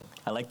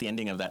I like the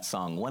ending of that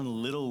song.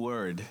 One little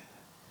word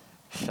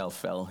shall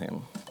fell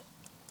him.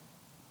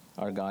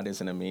 Our God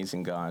is an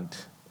amazing God.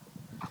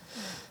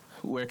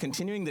 We're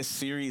continuing this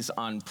series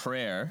on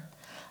prayer,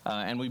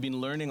 and we've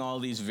been learning all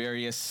these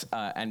various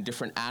and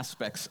different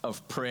aspects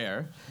of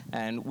prayer.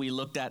 And we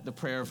looked at the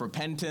prayer of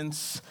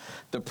repentance,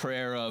 the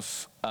prayer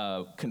of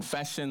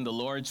confession, the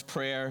Lord's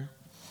Prayer,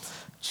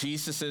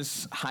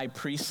 Jesus' high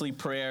priestly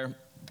prayer,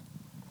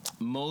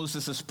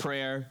 Moses'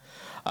 prayer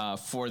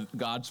for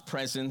God's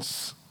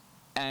presence.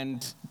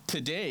 And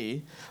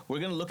today, we're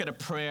going to look at a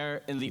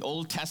prayer in the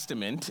Old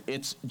Testament.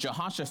 It's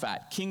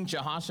Jehoshaphat, King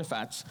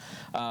Jehoshaphat's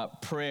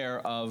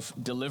prayer of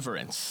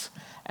deliverance.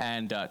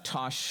 And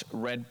Tosh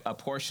read a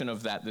portion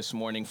of that this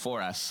morning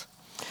for us.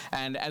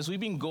 And as we've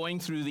been going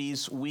through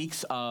these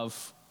weeks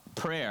of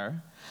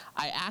prayer,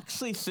 I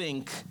actually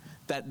think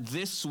that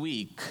this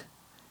week,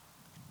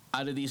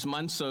 out of these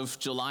months of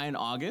July and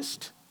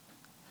August,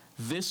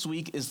 this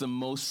week is the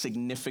most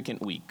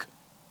significant week.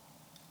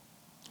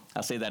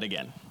 I'll say that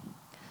again.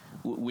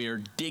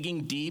 We're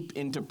digging deep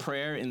into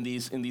prayer in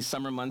these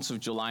summer months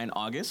of July and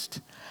August.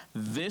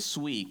 This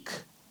week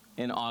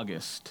in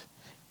August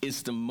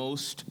is the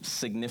most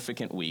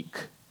significant week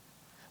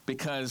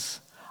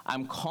because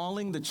I'm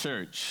calling the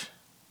church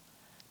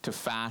to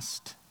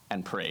fast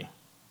and pray.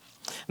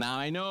 Now,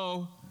 I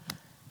know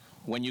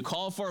when you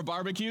call for a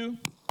barbecue,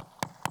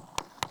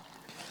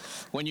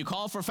 when you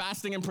call for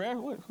fasting and prayer,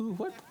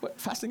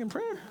 what fasting and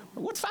prayer?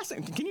 What's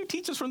fasting? Can you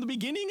teach us from the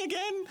beginning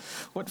again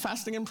what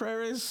fasting and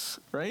prayer is,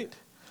 right?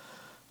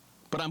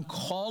 But I'm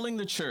calling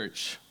the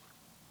church,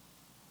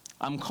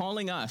 I'm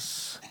calling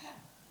us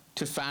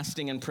to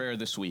fasting and prayer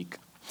this week.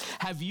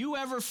 Have you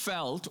ever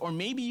felt, or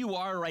maybe you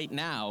are right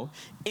now,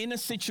 in a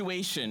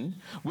situation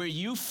where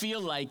you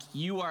feel like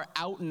you are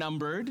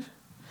outnumbered,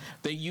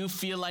 that you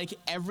feel like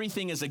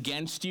everything is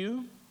against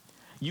you?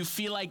 You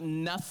feel like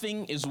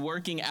nothing is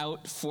working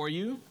out for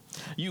you.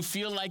 You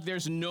feel like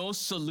there's no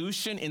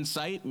solution in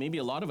sight. Maybe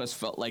a lot of us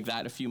felt like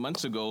that a few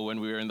months ago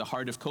when we were in the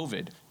heart of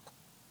COVID.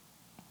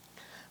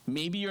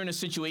 Maybe you're in a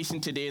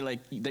situation today like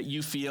that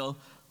you feel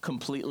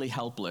completely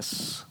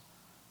helpless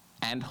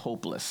and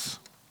hopeless.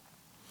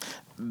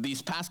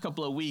 These past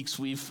couple of weeks,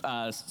 we've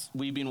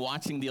been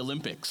watching the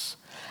Olympics,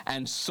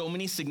 and so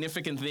many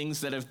significant things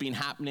that have been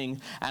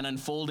happening and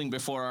unfolding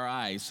before our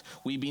eyes.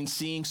 We've been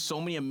seeing so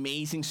many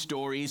amazing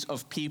stories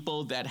of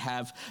people that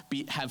have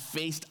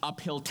faced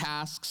uphill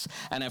tasks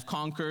and have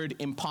conquered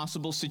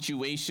impossible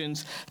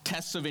situations,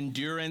 tests of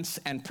endurance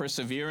and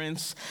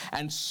perseverance,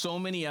 and so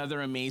many other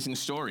amazing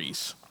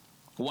stories.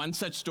 One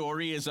such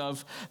story is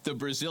of the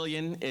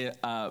Brazilian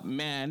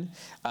man,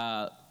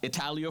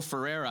 Italio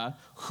Ferreira,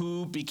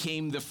 who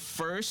became the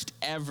first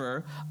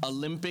ever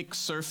Olympic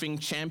surfing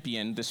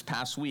champion this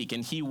past week,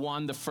 and he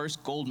won the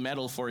first gold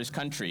medal for his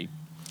country.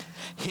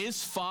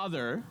 His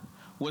father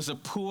was a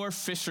poor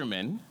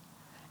fisherman,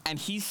 and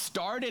he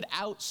started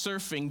out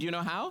surfing, do you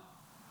know how?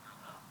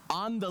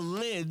 On the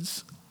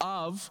lids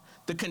of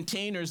the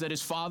containers that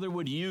his father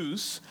would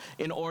use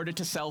in order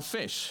to sell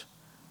fish.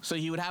 So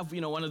he would have,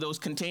 one of those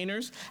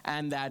containers,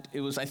 and that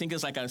I think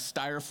it's like a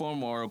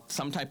styrofoam or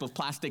some type of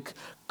plastic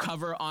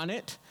cover on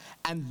it.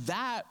 And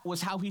that was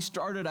how he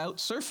started out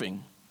surfing.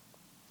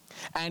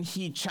 And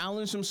he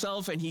challenged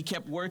himself, and he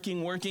kept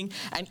working.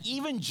 And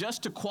even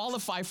just to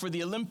qualify for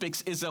the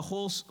Olympics is a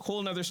whole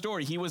nother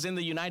story. He was in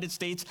the United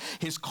States.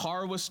 His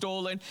car was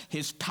stolen.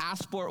 His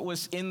passport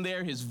was in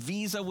there. His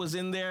visa was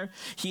in there.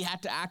 He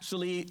had to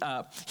actually,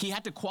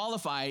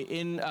 qualify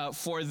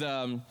for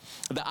the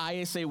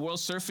ISA World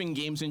Surfing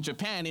Games in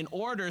Japan in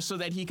order so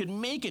that he could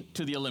make it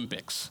to the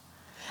Olympics.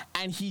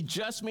 And he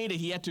just made it.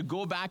 He had to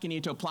go back and he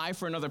had to apply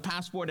for another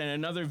passport and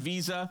another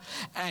visa,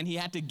 and he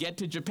had to get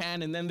to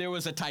Japan, and then there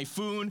was a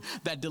typhoon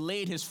that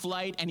delayed his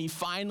flight, and he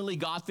finally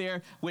got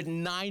there with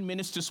 9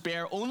 minutes to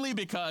spare, only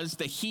because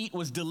the heat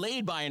was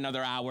delayed by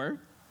another hour,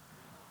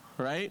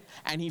 right?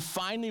 And he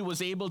finally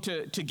was able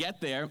to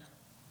get there.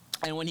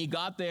 And when he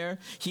got there,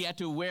 he had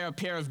to wear a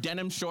pair of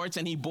denim shorts,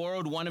 and he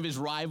borrowed one of his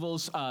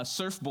rivals'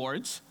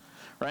 surfboards,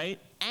 right?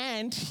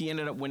 And he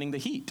ended up winning the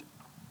heat.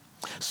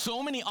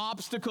 So many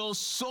obstacles,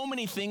 so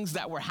many things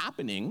that were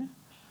happening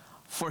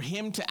for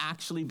him to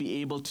actually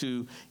be able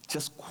to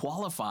just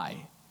qualify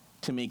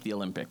to make the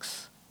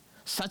Olympics.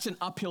 Such an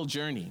uphill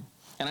journey.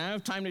 And I don't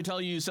have time to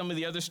tell you some of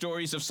the other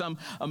stories of some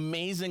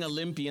amazing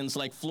Olympians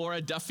like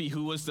Flora Duffy,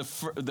 who was the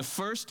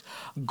first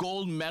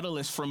gold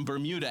medalist from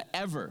Bermuda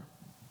ever.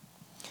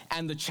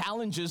 And the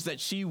challenges that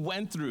she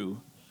went through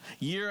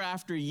year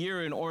after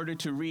year in order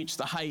to reach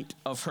the height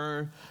of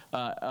her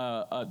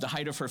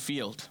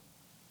field.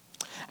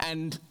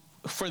 And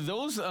for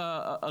those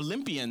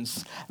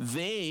Olympians,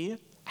 they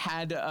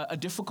had a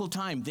difficult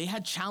time. They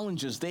had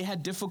challenges. They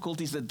had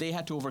difficulties that they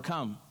had to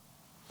overcome.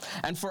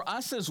 And for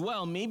us as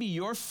well, maybe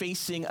you're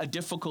facing a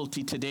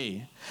difficulty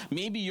today.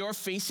 Maybe you're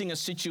facing a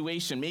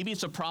situation. Maybe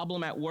it's a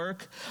problem at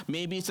work.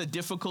 Maybe it's a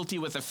difficulty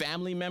with a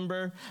family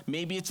member.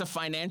 Maybe it's a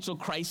financial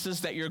crisis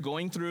that you're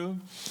going through.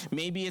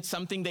 Maybe it's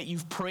something that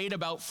you've prayed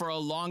about for a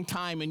long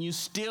time and you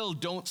still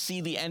don't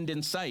see the end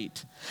in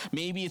sight.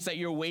 Maybe it's that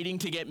you're waiting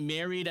to get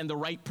married and the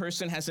right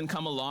person hasn't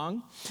come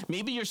along.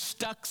 Maybe you're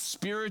stuck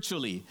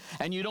spiritually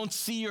and you don't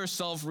see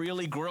yourself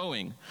really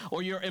growing.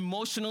 Or you're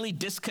emotionally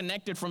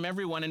disconnected from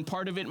everyone, and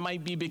part of it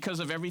might be because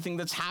of everything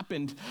that's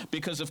happened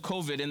because of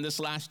COVID in this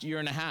last year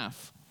and a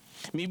half.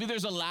 Maybe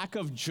there's a lack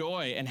of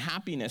joy and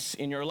happiness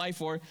in your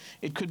life, or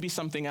it could be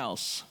something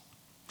else.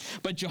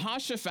 But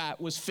Jehoshaphat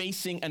was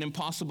facing an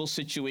impossible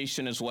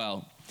situation as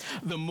well.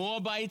 The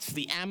Moabites,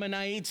 the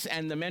Ammonites,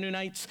 and the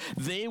Mennonites,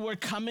 they were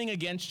coming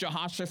against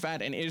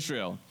Jehoshaphat and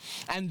Israel.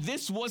 And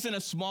this wasn't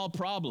a small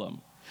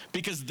problem,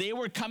 because they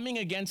were coming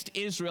against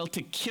Israel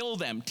to kill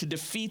them, to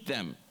defeat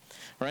them.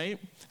 Right?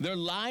 Their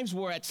lives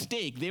were at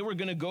stake. They were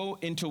going to go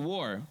into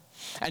war.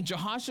 And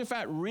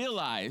Jehoshaphat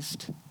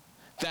realized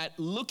that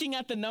looking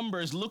at the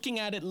numbers, looking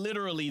at it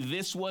literally,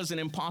 this was an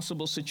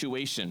impossible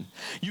situation.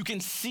 You can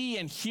see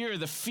and hear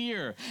the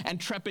fear and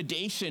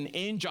trepidation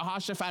in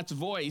Jehoshaphat's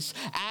voice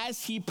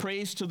as he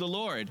prays to the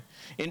Lord.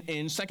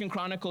 In 2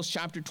 Chronicles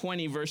chapter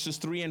 20, verses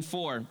 3 and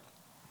 4,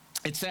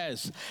 it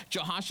says,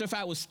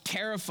 Jehoshaphat was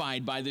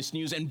terrified by this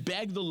news and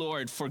begged the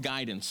Lord for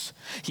guidance.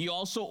 He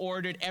also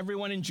ordered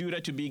everyone in Judah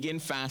to begin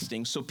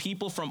fasting. So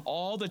people from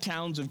all the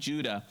towns of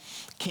Judah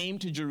came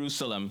to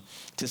Jerusalem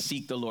to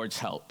seek the Lord's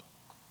help.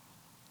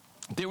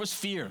 There was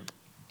fear.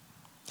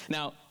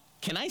 Now,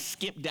 can I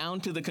skip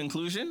down to the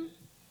conclusion?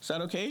 Is that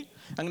okay?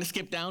 I'm going to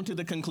skip down to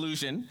the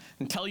conclusion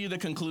and tell you the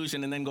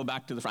conclusion and then go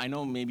back to the front. I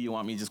know maybe you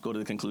want me to just go to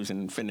the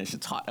conclusion and finish.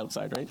 It's hot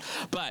outside, right?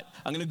 But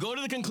I'm going to go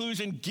to the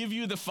conclusion, give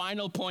you the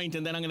final point,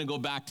 and then I'm going to go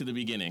back to the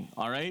beginning,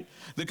 all right?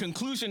 The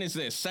conclusion is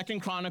this, 2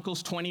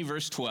 Chronicles 20,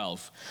 verse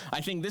 12. I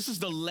think this is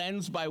the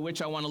lens by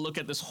which I want to look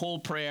at this whole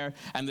prayer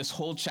and this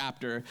whole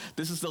chapter.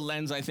 This is the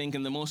lens, I think,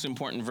 in the most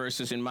important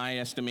verses in my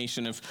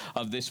estimation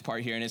of this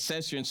part here. And it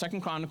says here in 2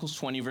 Chronicles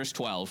 20, verse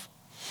 12,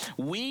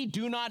 we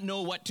do not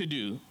know what to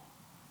do,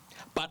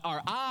 but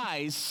our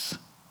eyes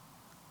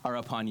are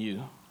upon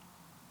you.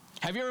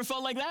 Have you ever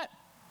felt like that?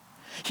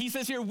 He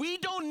says here, we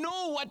don't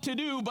know what to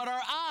do, but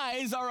our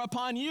eyes are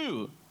upon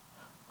you.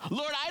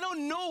 Lord, I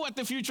don't know what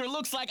the future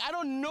looks like. I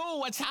don't know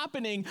what's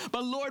happening,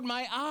 but Lord,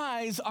 my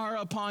eyes are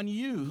upon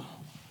you.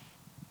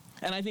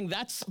 And I think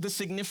that's the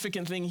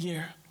significant thing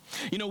here.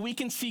 You know, we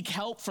can seek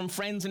help from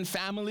friends and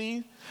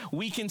family.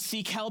 We can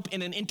seek help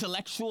in an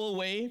intellectual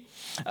way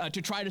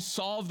to try to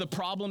solve the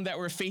problem that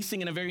we're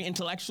facing in a very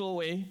intellectual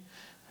way.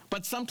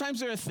 But sometimes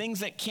there are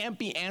things that can't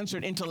be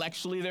answered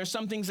intellectually. There are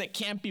some things that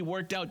can't be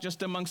worked out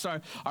just amongst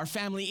our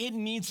family. It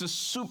needs a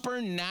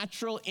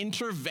supernatural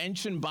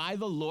intervention by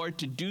the Lord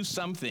to do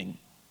something.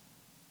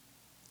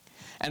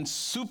 And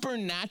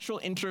supernatural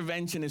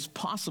intervention is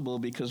possible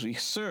because we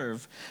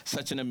serve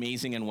such an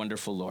amazing and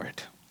wonderful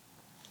Lord.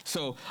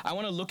 So I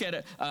want to look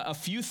at a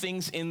few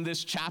things in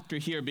this chapter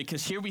here,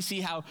 because here we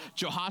see how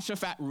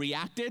Jehoshaphat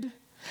reacted,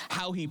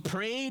 how he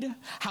prayed,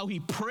 how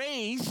he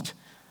praised,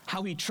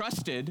 how he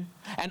trusted,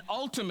 and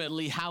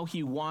ultimately how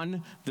he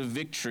won the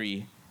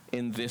victory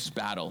in this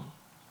battle.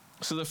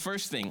 So the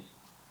first thing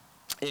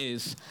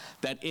is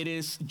that it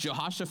is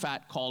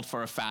Jehoshaphat called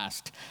for a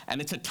fast,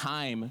 and it's a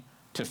time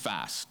to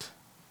fast,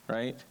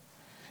 right?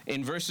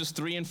 In verses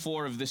 3 and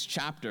 4 of this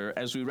chapter,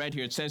 as we read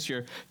here, it says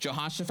here,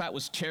 Jehoshaphat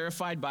was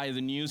terrified by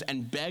the news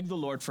and begged the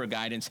Lord for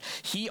guidance.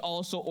 He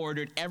also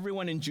ordered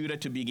everyone in Judah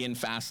to begin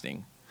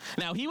fasting.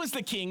 Now, he was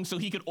the king, so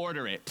he could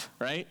order it,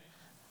 right?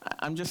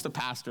 I'm just a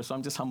pastor, so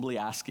I'm just humbly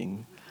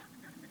asking,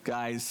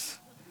 guys,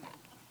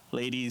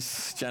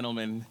 ladies,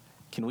 gentlemen,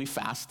 can we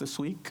fast this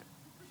week?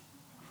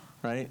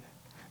 Right?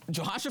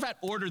 Jehoshaphat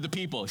ordered the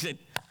people. He said,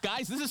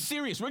 guys, this is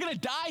serious. We're going to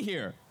die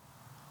here.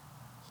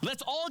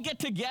 Let's all get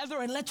together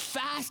and let's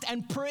fast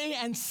and pray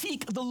and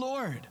seek the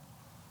Lord.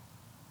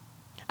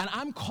 And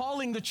I'm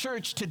calling the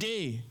church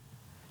today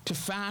to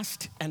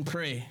fast and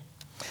pray.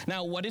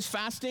 Now, what is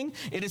fasting?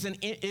 It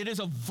is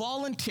a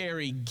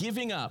voluntary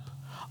giving up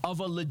of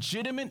a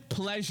legitimate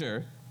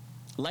pleasure,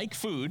 like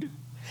food,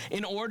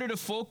 in order to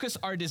focus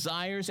our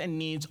desires and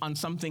needs on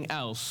something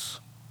else,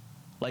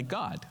 like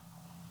God,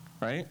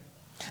 right?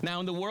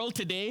 Now, in the world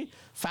today,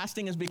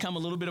 fasting has become a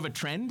little bit of a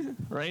trend,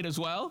 right, as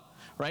well,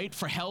 right?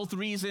 For health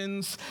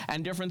reasons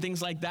and different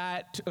things like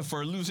that,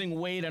 for losing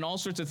weight and all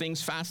sorts of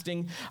things,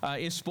 fasting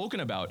is spoken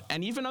about.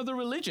 And even other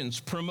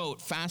religions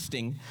promote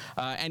fasting.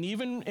 And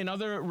even in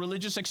other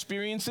religious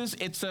experiences,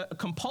 it's a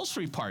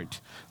compulsory part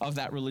of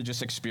that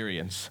religious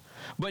experience.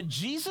 But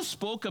Jesus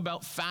spoke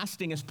about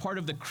fasting as part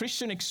of the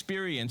Christian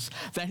experience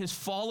that his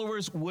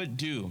followers would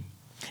do.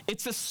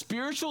 It's a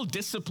spiritual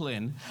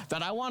discipline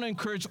that I want to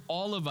encourage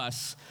all of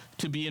us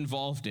to be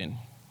involved in.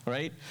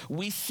 right?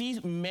 We see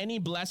many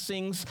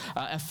blessings,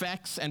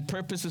 effects, and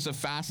purposes of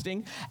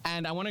fasting.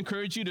 And I want to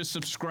encourage you to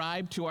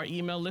subscribe to our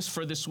email list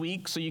for this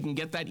week so you can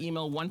get that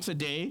email once a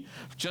day,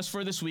 just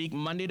for this week,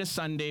 Monday to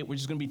Sunday. We're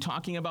just going to be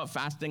talking about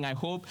fasting. I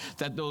hope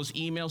that those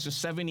emails,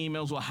 just 7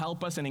 emails, will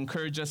help us and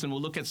encourage us, and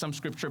we'll look at some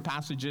scripture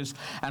passages,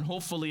 and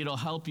hopefully it'll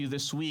help you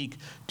this week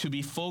to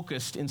be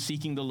focused in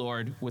seeking the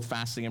Lord with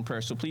fasting and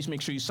prayer. So please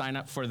make sure you sign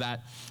up for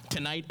that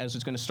tonight, as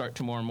it's going to start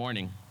tomorrow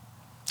morning.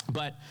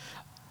 But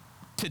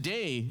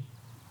today,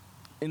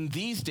 in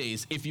these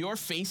days, if you're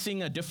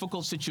facing a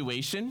difficult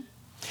situation,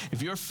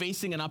 if you're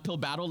facing an uphill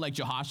battle like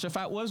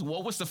Jehoshaphat was,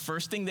 what was the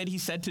first thing that he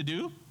said to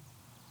do?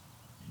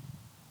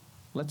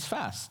 Let's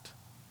fast,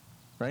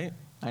 right?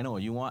 I know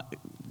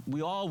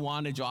we all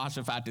wanted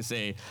Jehoshaphat to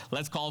say,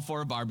 let's call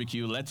for a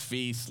barbecue, let's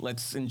feast,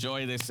 let's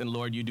enjoy this, and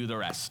Lord, you do the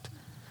rest.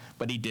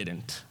 But he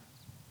didn't.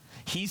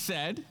 He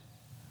said,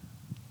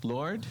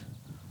 Lord,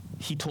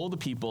 he told the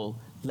people,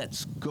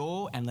 let's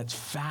go and let's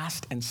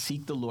fast and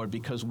seek the Lord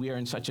because we are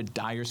in such a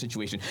dire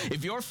situation.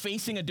 If you're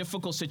facing a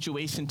difficult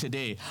situation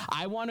today,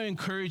 I want to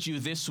encourage you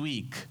this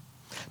week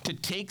to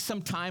take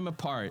some time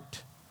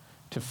apart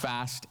to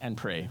fast and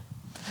pray.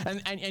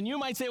 And you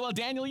might say, well,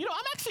 Daniel,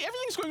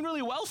 everything's going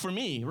really well for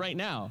me right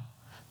now.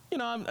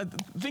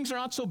 Things are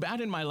not so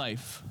bad in my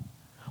life.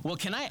 Well,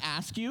 can I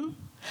ask you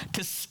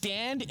to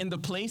stand in the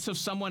place of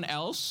someone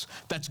else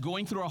that's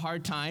going through a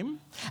hard time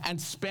and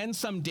spend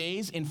some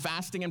days in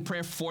fasting and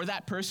prayer for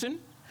that person?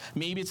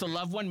 Maybe it's a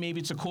loved one,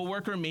 maybe it's a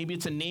coworker, maybe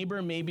it's a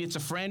neighbor, maybe it's a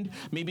friend,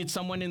 maybe it's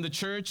someone in the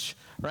church,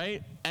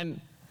 right? And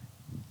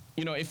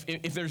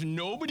if there's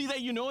nobody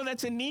that you know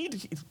that's in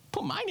need,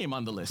 put my name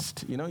on the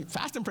list.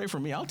 Fast and pray for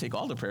me. I'll take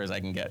all the prayers I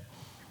can get.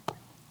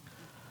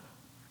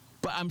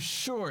 But I'm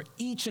sure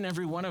each and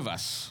every one of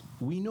us,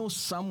 we know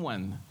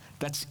someone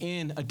that's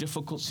in a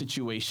difficult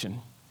situation.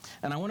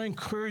 And I want to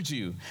encourage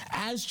you,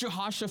 as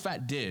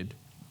Jehoshaphat did,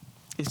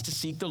 is to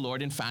seek the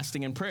Lord in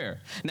fasting and prayer.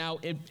 Now,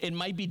 it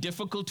might be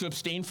difficult to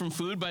abstain from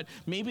food, but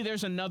maybe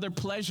there's another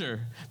pleasure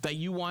that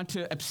you want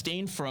to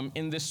abstain from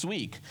in this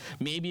week.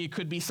 Maybe it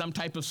could be some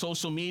type of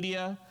social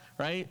media,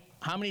 right?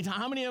 How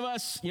many of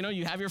us,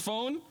 you have your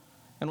phone,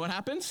 and what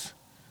happens?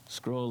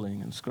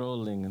 Scrolling and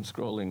scrolling and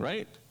scrolling,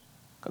 right?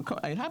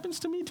 It happens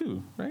to me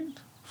too, right?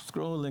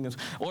 Scrolling.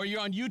 Or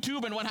you're on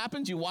YouTube, and what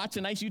happens? You watch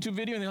a nice YouTube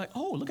video, and you're like,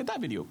 oh, look at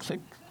that video. Click.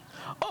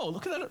 Oh,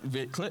 look at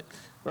that. Click.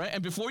 Right?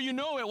 And before you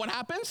know it, what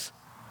happens?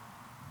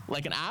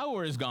 Like an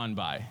hour has gone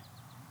by,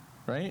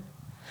 right?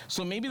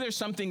 So maybe there's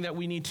something that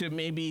we need to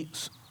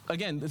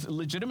again,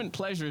 legitimate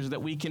pleasures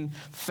that we can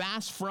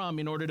fast from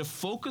in order to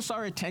focus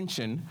our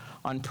attention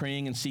on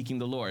praying and seeking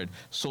the Lord.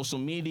 Social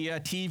media,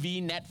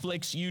 TV,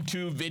 Netflix,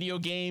 YouTube, video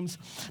games.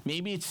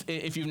 Maybe it's,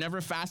 if you've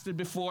never fasted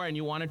before and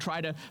you want to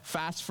try to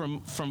fast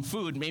from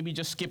food, maybe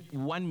just skip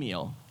one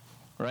meal,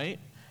 right?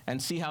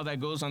 And see how that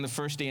goes on the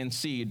first day and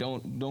see.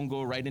 Don't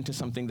go right into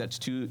something that's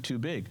too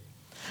big.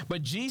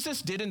 But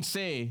Jesus didn't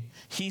say,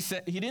 he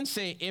didn't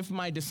say, if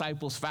my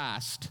disciples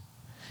fast.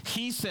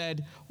 He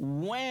said,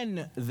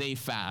 when they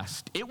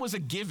fast. It was a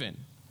given,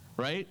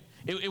 right?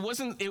 It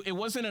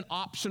wasn't an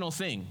optional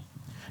thing.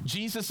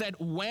 Jesus said,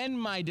 when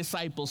my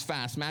disciples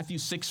fast, Matthew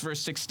 6,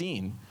 verse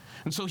 16.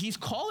 And so he's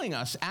calling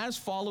us as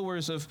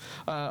followers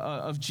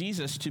of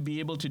Jesus to be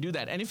able to do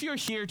that. And if you're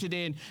here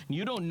today and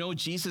you don't know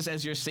Jesus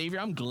as your Savior,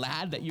 I'm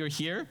glad that you're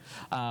here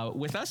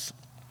with us.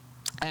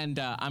 And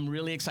I'm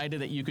really excited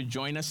that you could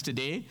join us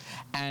today.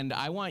 And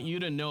I want you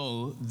to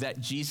know that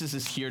Jesus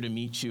is here to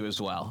meet you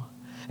as well.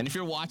 And if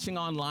you're watching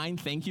online,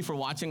 thank you for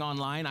watching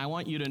online. I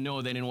want you to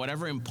know that in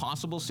whatever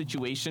impossible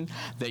situation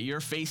that you're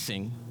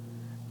facing,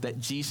 that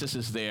Jesus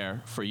is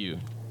there for you.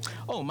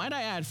 Oh, might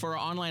I add, for our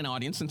online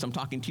audience, since I'm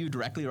talking to you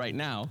directly right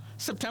now,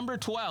 September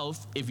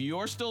 12th, if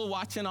you're still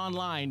watching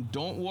online,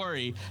 don't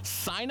worry.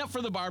 Sign up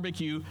for the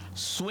barbecue,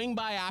 swing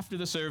by after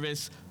the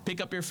service,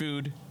 pick up your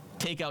food,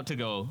 take out to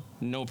go,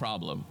 no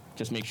problem.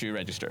 Just make sure you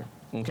register,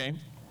 okay?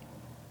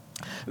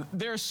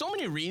 There are so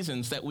many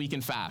reasons that we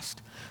can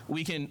fast.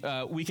 We can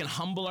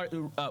humble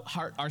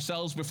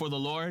ourselves before the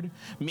Lord.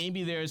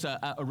 Maybe there's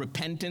a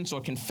repentance or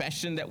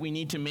confession that we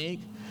need to make.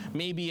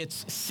 Maybe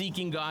it's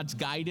seeking God's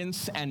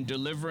guidance and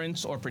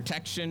deliverance or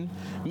protection.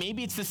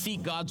 Maybe it's to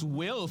seek God's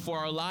will for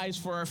our lives,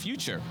 for our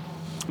future.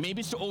 Maybe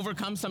it's to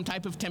overcome some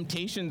type of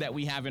temptation that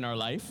we have in our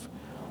life.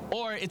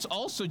 Or it's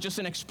also just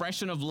an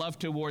expression of love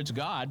towards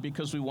God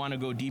because we want to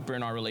go deeper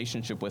in our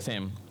relationship with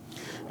Him.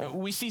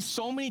 We see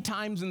so many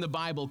times in the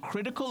Bible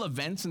critical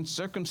events and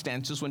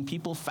circumstances when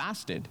people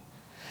fasted.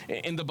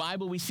 In the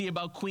Bible, we see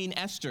about Queen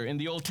Esther in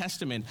the Old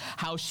Testament,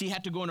 how she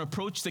had to go and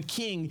approach the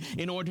king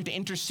in order to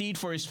intercede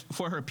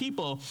for her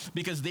people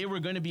because they were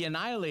going to be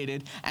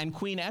annihilated. And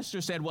Queen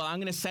Esther said, well, I'm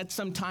going to set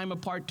some time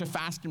apart to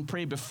fast and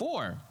pray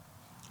before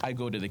I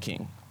go to the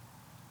king.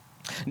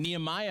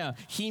 Nehemiah,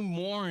 he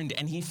mourned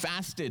and he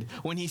fasted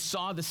when he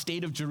saw the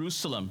state of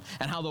Jerusalem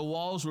and how the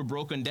walls were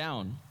broken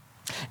down.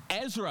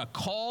 Ezra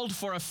called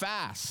for a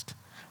fast,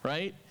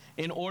 right,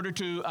 in order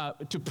to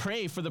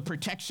pray for the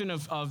protection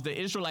of the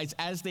Israelites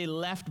as they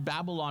left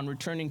Babylon,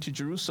 returning to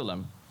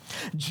Jerusalem.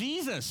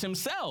 Jesus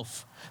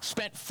himself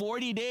spent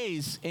 40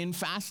 days in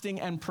fasting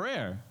and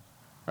prayer,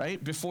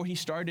 right, before he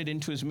started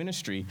into his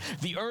ministry.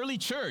 The early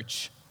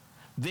church,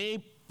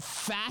 they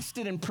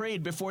fasted and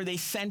prayed before they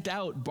sent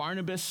out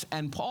Barnabas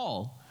and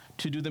Paul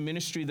to do the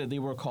ministry that they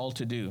were called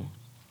to do.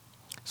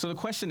 So the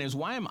question is,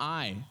 why am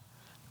I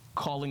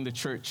calling the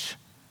church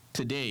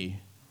today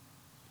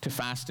to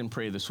fast and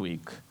pray this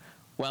week?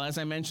 Well, as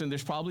I mentioned,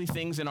 there's probably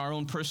things in our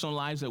own personal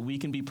lives that we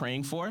can be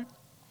praying for,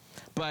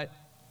 but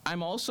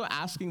I'm also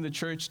asking the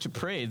church to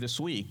pray this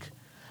week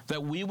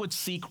that we would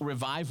seek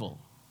revival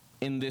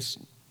in this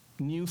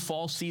new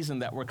fall season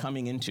that we're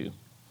coming into.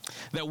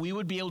 That we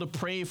would be able to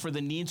pray for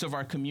the needs of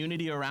our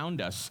community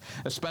around us,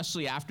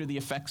 especially after the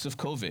effects of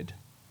COVID.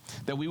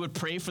 That we would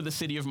pray for the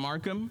city of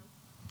Markham,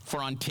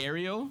 for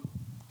Ontario,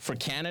 for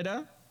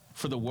Canada,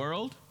 for the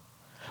world,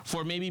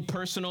 for maybe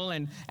personal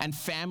and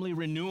family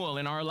renewal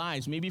in our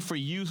lives, maybe for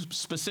you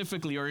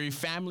specifically or your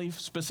family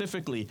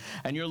specifically,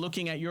 and you're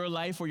looking at your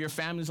life or your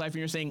family's life and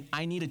you're saying,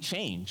 I need a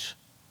change.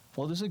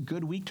 Well, this is a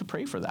good week to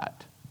pray for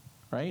that,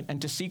 right?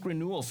 And to seek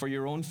renewal for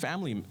your own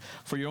family,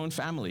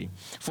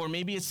 For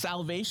maybe it's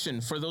salvation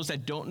for those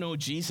that don't know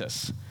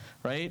Jesus,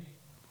 right?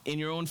 In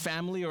your own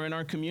family or in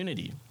our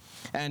community.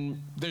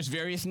 And there's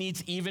various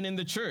needs even in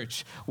the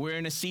church. We're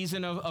in a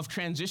season of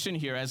transition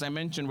here. As I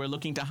mentioned, we're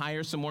looking to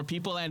hire some more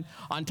people. And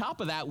on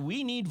top of that,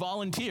 we need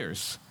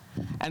volunteers.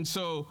 And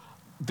so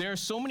there are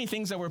so many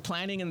things that we're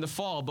planning in the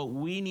fall, but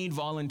we need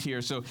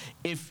volunteers. So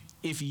if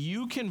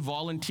you can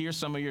volunteer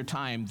some of your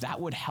time, that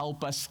would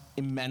help us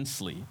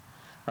immensely.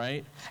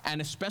 Right? And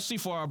especially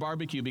for our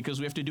barbecue, because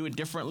we have to do it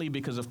differently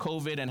because of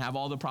COVID and have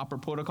all the proper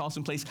protocols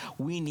in place,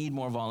 we need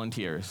more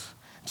volunteers.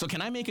 So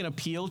can I make an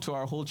appeal to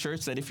our whole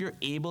church that if you're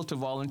able to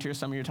volunteer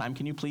some of your time,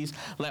 can you please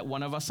let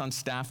one of us on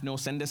staff know,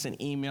 send us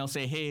an email,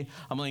 say, hey,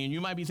 Amelia, and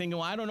you might be thinking,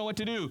 well, I don't know what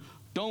to do.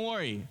 Don't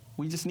worry.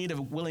 We just need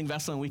a willing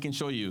vessel and we can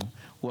show you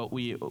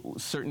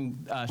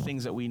certain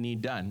things that we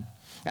need done.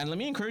 And let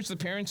me encourage the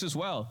parents as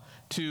well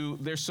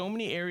there's so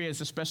many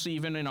areas, especially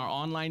even in our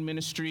online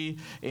ministry,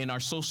 in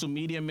our social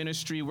media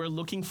ministry, we're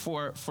looking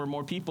for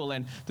more people.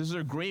 And this is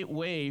a great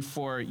way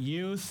for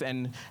youth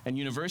and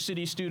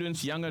university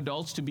students, young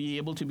adults to be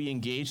able to be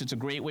engaged. It's a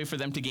great way for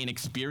them to gain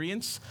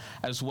experience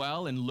as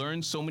well and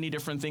learn so many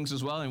different things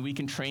as well. And we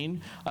can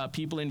train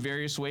people in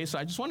various ways. So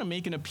I just want to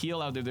make an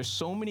appeal out there. There's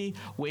so many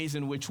ways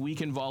in which we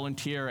can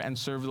volunteer and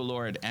serve the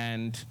Lord.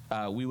 And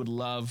we would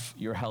love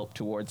your help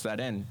towards that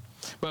end.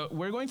 But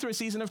we're going through a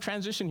season of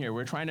transition here.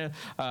 We're trying to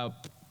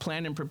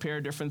plan and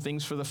prepare different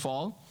things for the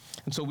fall.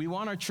 And so we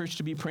want our church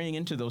to be praying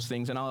into those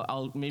things. And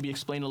I'll maybe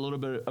explain a little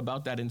bit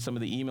about that in some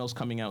of the emails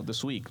coming out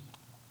this week.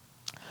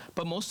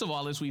 But most of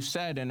all, as we've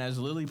said, and as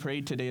Lily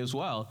prayed today as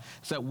well,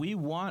 is that we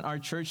want our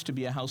church to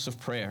be a house of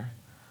prayer,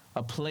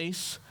 a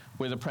place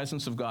where the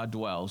presence of God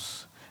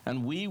dwells.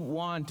 And we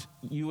want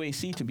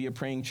UAC to be a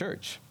praying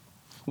church.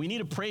 We need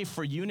to pray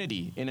for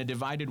unity in a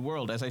divided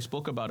world, as I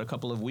spoke about a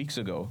couple of weeks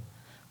ago,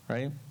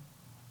 right?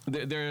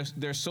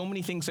 There's so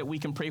many things that we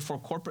can pray for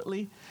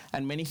corporately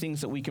and many things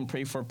that we can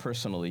pray for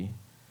personally.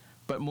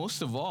 But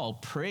most of all,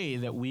 pray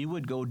that we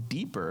would go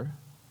deeper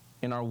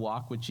in our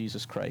walk with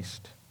Jesus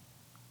Christ.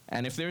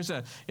 And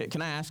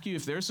can I ask you,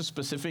 if there's a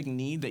specific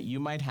need that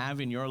you might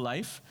have in your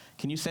life,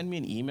 can you send me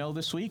an email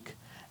this week?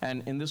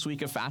 And in this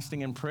week of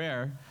fasting and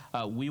prayer,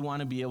 we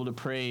want to be able to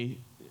pray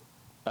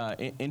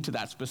into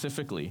that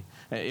specifically.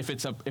 If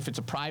it's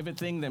a private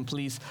thing, then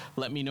please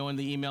let me know in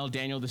the email.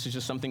 Daniel, this is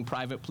just something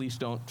private. Please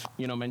don't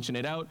mention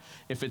it out.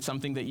 If it's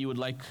something that you would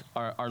like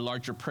our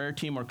larger prayer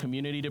team or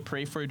community to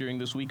pray for during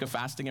this week of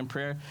fasting and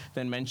prayer,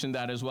 then mention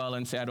that as well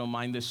and say, I don't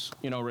mind this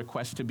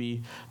request to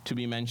be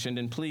mentioned.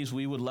 And please,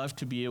 we would love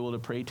to be able to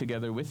pray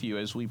together with you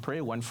as we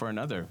pray one for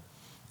another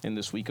in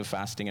this week of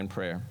fasting and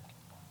prayer.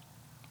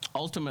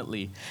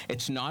 Ultimately,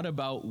 it's not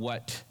about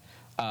what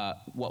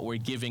we're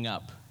giving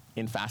up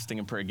in fasting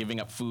and prayer,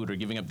 giving up food or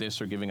giving up this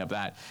or giving up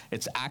that.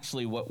 It's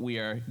actually what we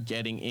are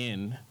getting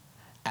in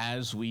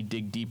as we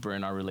dig deeper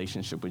in our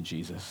relationship with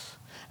Jesus,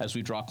 as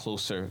we draw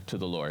closer to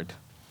the Lord.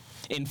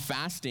 In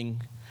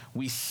fasting,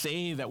 we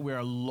say that we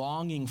are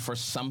longing for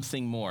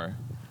something more.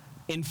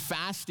 In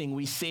fasting,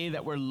 we say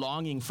that we're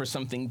longing for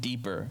something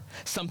deeper,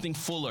 something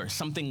fuller,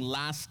 something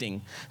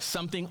lasting,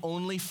 something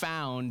only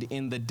found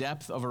in the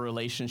depth of a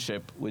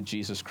relationship with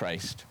Jesus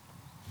Christ.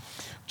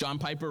 John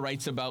Piper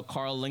writes about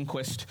Carl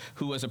Lindquist,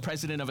 who was a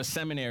president of a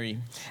seminary,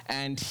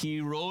 and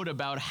he wrote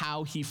about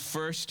how he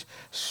first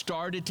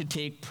started to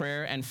take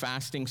prayer and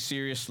fasting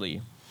seriously.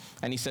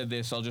 And he said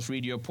this, I'll just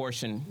read you a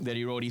portion that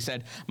he wrote. He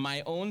said,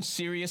 "My own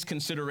serious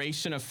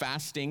consideration of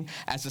fasting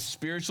as a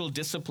spiritual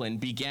discipline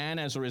began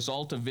as a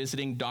result of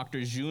visiting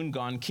Dr. Jun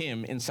Gon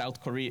Kim in Seoul,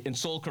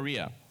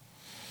 Korea.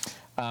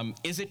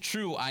 Is it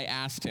true, I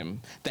asked him,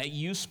 that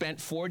you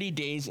spent 40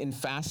 days in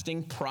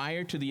fasting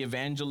prior to the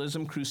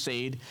evangelism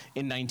crusade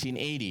in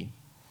 1980?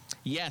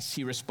 Yes,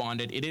 he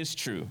responded, it is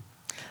true.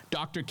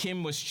 Dr.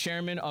 Kim was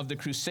chairman of the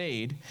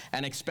crusade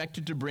and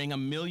expected to bring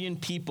 1 million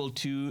people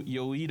to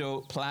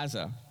Yoido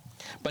Plaza.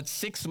 But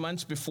 6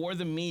 months before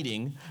the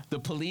meeting, the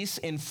police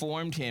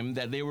informed him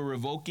that they were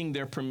revoking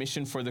their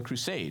permission for the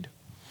crusade.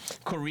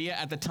 Korea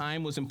at the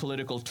time was in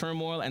political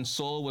turmoil and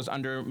Seoul was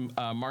under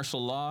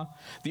martial law.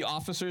 The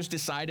officers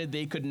decided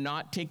they could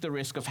not take the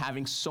risk of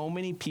having so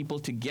many people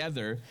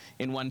together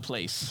in one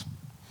place.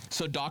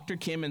 So Dr.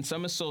 Kim and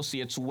some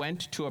associates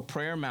went to a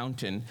prayer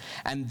mountain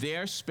and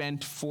there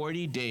spent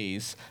 40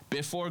 days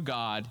before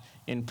God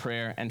in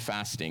prayer and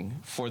fasting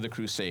for the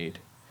crusade.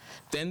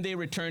 Then they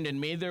returned and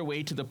made their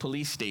way to the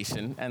police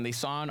station, and they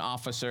saw an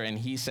officer, and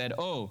he said,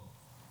 "Oh,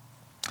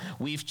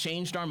 we've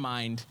changed our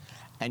mind,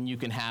 and you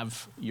can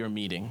have your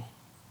meeting."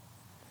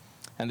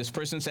 And this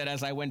person said,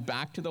 "As I went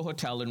back to the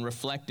hotel and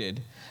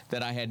reflected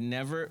that I had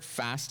never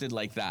fasted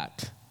like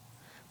that.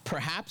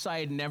 Perhaps I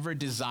had never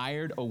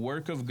desired a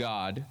work of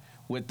God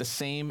with the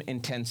same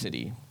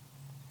intensity."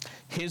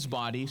 His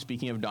body,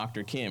 speaking of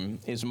Dr. Kim,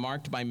 is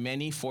marked by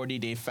many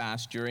 40-day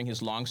fasts during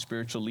his long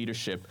spiritual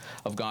leadership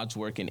of God's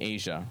work in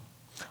Asia.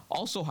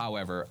 Also,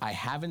 however, I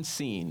haven't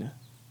seen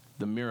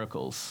the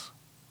miracles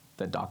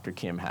that Dr.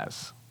 Kim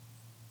has.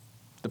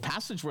 The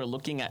passage we're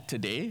looking at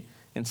today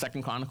in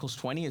 2 Chronicles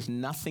 20 is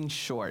nothing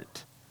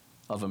short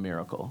of a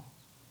miracle.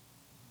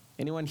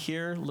 Anyone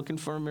here looking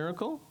for a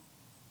miracle?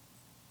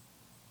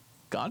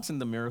 God's in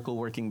the miracle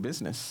working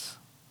business.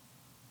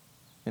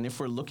 And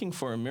if we're looking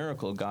for a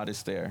miracle, God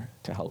is there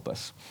to help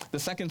us. The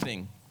second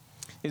thing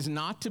is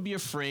not to be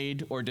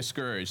afraid or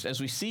discouraged.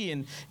 As we see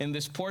in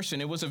this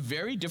portion, it was a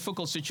very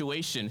difficult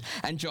situation,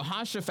 and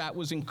Jehoshaphat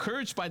was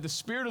encouraged by the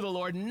Spirit of the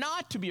Lord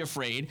not to be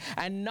afraid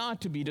and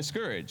not to be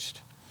discouraged.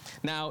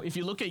 Now, if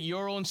you look at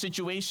your own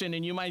situation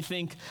and you might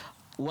think,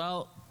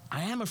 well,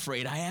 I am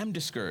afraid, I am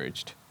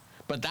discouraged.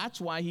 But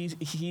that's why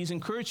he's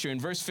encouraged here. In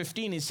verse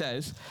 15, he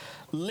says,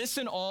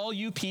 "Listen, all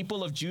you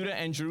people of Judah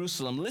and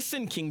Jerusalem.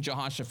 Listen, King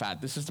Jehoshaphat."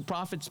 This is the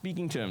prophet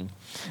speaking to him.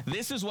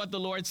 "This is what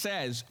the Lord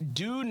says.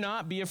 Do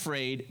not be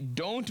afraid.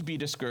 Don't be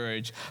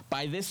discouraged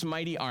by this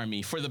mighty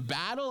army. For the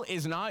battle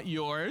is not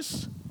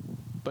yours,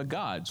 but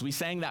God's." We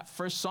sang that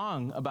first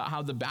song about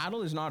how the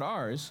battle is not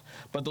ours,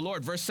 but the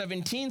Lord. Verse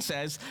 17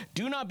 says,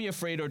 "Do not be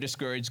afraid or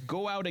discouraged.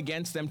 Go out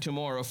against them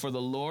tomorrow, for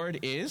the Lord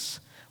is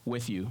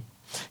with you."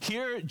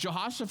 Here,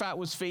 Jehoshaphat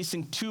was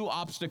facing two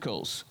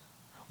obstacles.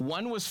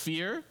 One was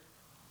fear,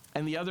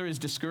 and the other is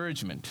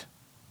discouragement,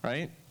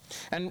 right?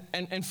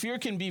 And fear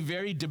can be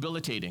very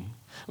debilitating.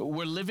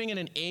 We're living in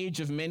an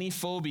age of many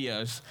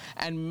phobias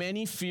and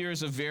many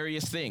fears of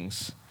various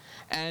things.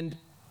 And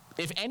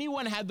if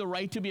anyone had the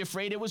right to be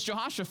afraid, it was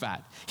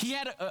Jehoshaphat. He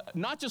had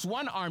not just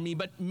one army,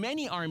 but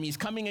many armies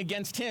coming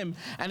against him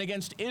and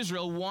against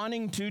Israel,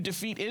 wanting to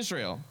defeat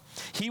Israel.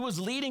 He was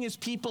leading his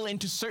people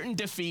into certain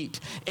defeat,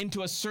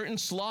 into a certain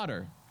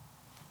slaughter,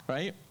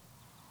 right?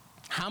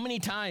 How many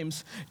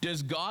times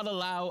does God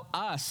allow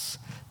us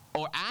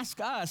or ask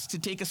us to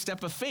take a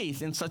step of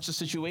faith in such a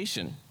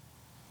situation?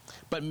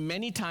 But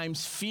many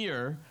times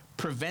fear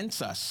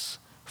prevents us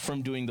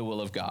from doing the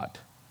will of God.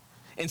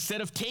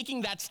 Instead of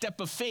taking that step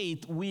of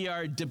faith, we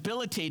are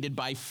debilitated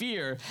by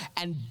fear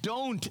and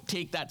don't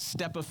take that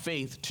step of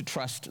faith to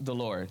trust the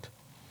Lord.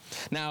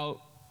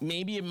 Now,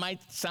 maybe it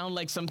might sound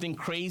like something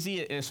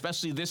crazy,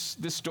 especially this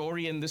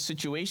story and this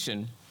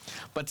situation,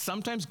 but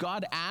sometimes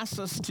God asks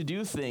us to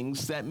do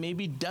things that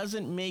maybe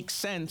doesn't make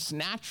sense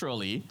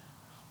naturally,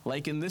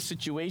 like in this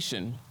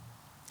situation,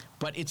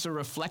 but it's a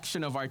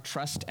reflection of our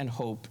trust and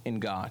hope in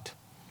God,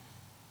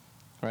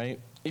 right?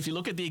 If you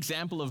look at the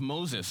example of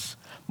Moses,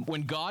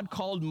 when God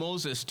called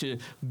Moses to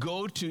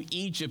go to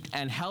Egypt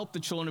and help the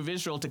children of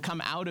Israel to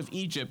come out of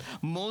Egypt,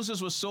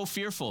 Moses was so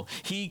fearful.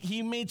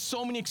 He made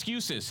so many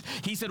excuses.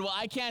 He said, well,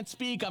 I can't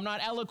speak, I'm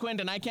not eloquent,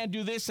 and I can't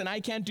do this, and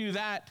I can't do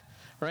that,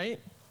 right?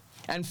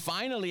 And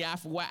finally,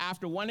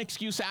 after one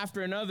excuse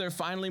after another,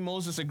 finally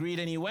Moses agreed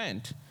and he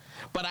went.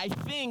 But I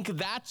think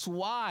that's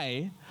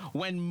why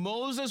when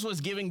Moses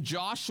was giving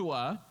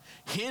Joshua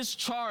his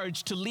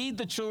charge to lead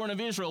the children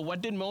of Israel,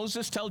 what did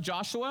Moses tell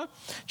Joshua?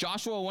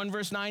 Joshua 1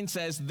 verse 9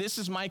 says, "This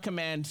is my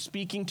command,"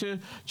 speaking to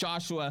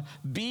Joshua,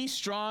 "Be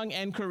strong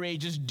and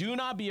courageous. Do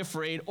not be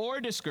afraid or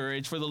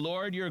discouraged, for the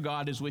Lord your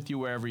God is with you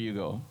wherever you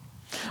go."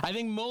 I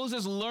think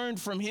Moses learned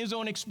from his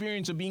own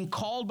experience of being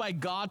called by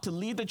God to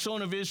lead the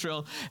children of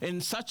Israel in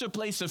such a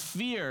place of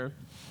fear.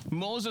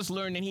 Moses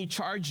learned, and he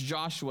charged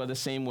Joshua the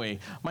same way.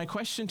 My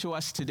question to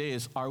us today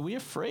is, are we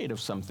afraid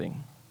of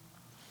something?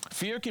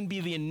 Fear can be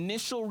the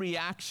initial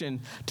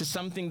reaction to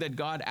something that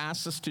God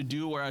asks us to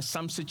do or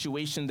some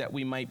situation that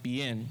we might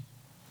be in.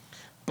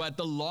 But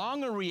the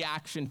longer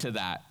reaction to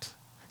that,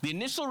 the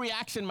initial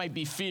reaction might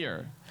be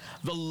fear.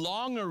 The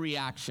longer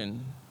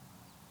reaction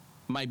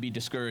might be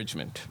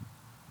discouragement.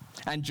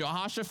 And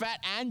Jehoshaphat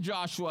and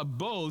Joshua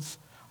both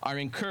are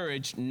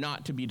encouraged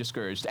not to be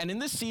discouraged. And in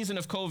this season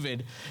of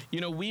COVID,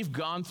 we've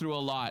gone through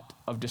a lot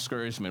of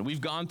discouragement.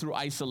 We've gone through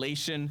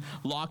isolation,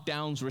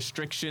 lockdowns,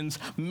 restrictions,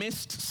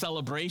 missed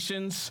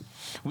celebrations.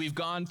 We've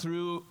gone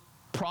through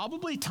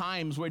probably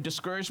times where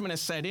discouragement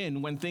has set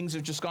in when things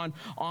have just gone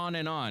on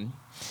and on.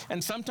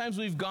 And sometimes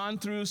we've gone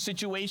through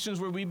situations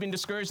where we've been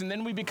discouraged and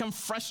then we become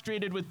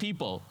frustrated with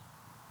people.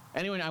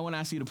 Anyone, I want to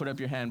ask you to put up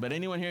your hand, but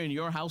anyone here in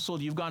your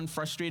household, you've gotten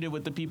frustrated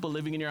with the people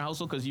living in your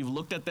household because you've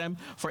looked at them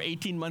for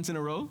 18 months in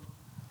a row?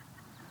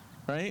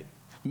 Right?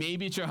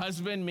 Maybe it's your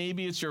husband,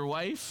 maybe it's your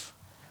wife,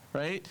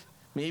 right?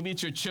 Maybe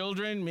it's your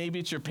children, maybe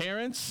it's your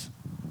parents,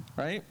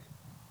 right?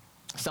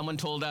 Someone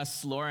told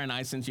us, Laura and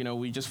I, since,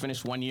 we just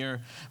finished 1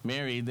 year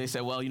married, they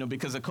said, well,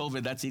 because of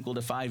COVID, that's equal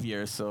to 5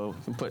 years, so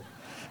we can put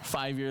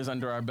 5 years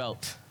under our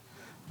belt,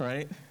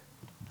 right?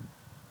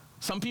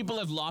 Some people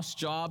have lost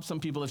jobs, some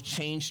people have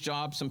changed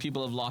jobs, some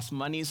people have lost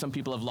money, some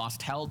people have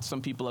lost health,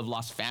 some people have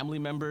lost family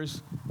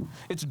members.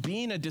 It's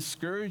been a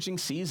discouraging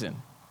season.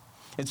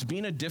 It's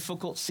been a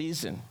difficult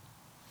season.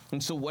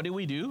 And so what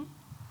do?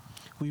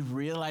 We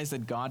realize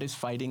that God is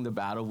fighting the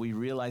battle. We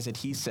realize that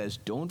he says,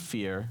 don't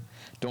fear,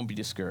 don't be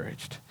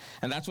discouraged.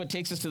 And that's what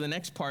takes us to the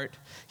next part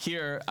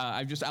here.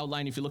 I've just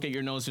outlined, if you look at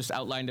your notes, just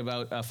outlined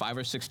about 5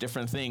 or 6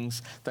 different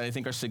things that I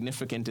think are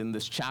significant in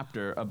this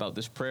chapter about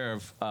this prayer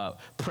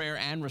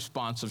and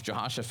response of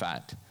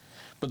Jehoshaphat.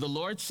 But the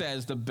Lord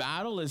says, the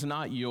battle is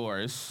not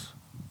yours,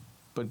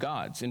 but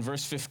God's. In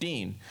verse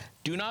 15,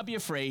 do not be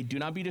afraid, do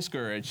not be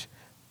discouraged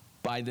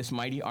by this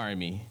mighty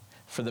army,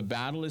 for the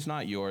battle is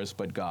not yours,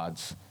 but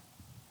God's.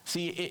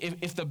 See,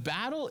 if the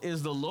battle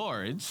is the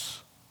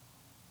Lord's,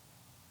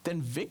 then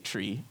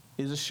victory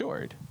is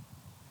assured.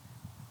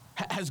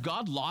 Has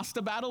God lost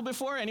a battle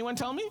before? Anyone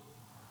tell me?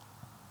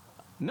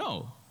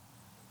 No.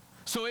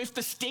 So if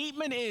the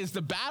statement is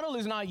the battle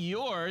is not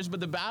yours, but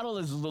the battle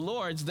is the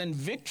Lord's, then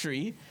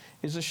victory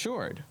is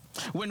assured.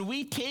 When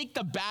we take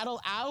the battle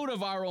out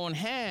of our own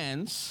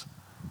hands,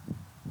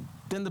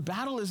 then the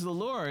battle is the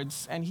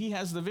Lord's, and he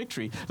has the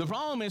victory. The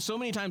problem is so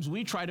many times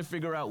we try to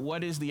figure out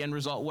what is the end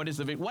result, what is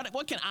the victory,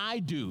 what can I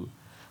do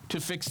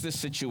to fix this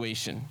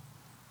situation,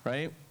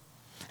 right?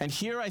 And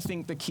here I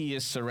think the key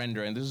is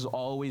surrender, and this is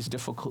always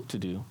difficult to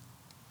do.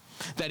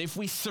 That if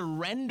we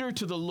surrender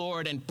to the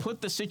Lord and put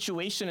the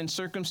situation and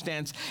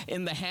circumstance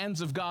in the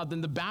hands of God,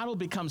 then the battle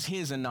becomes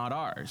his and not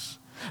ours.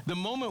 The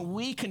moment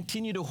we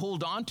continue to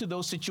hold on to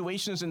those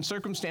situations and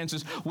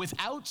circumstances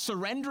without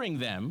surrendering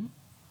them,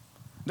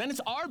 then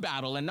it's our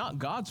battle and not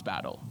God's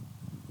battle.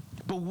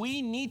 But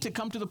we need to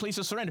come to the place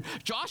of surrender.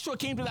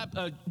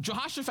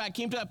 Jehoshaphat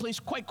came to that place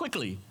quite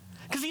quickly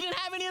because he didn't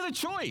have any other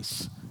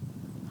choice.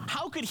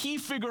 How could he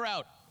figure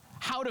out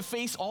how to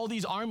face all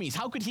these armies?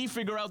 How could he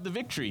figure out the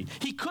victory?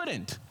 He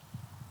couldn't.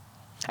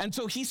 And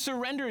so he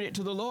surrendered it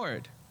to the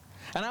Lord.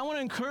 And I want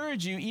to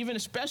encourage you, even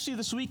especially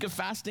this week of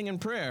fasting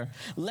and prayer,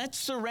 let's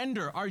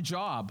surrender our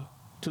job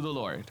to the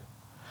Lord.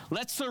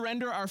 Let's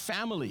surrender our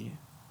family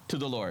to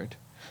the Lord.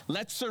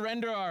 Let's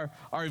surrender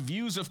our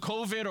views of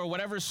COVID or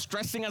whatever's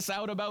stressing us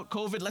out about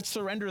COVID. Let's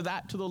surrender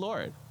that to the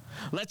Lord.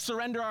 Let's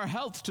surrender our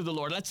health to the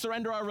Lord. Let's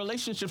surrender our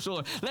relationships to the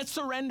Lord. Let's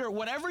surrender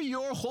whatever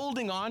you're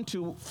holding on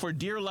to for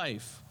dear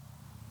life,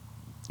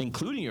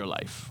 including your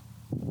life.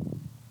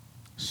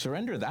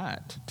 Surrender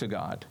that to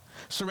God.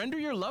 Surrender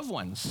your loved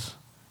ones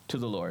to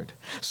the Lord.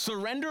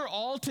 Surrender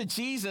all to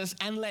Jesus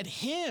and let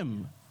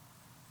him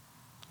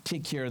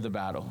take care of the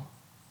battle.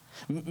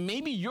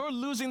 Maybe you're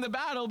losing the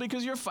battle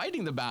because you're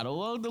fighting the battle.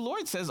 Well, the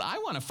Lord says, I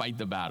want to fight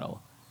the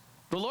battle.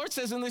 The Lord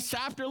says in this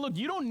chapter, look,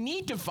 you don't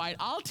need to fight.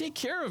 I'll take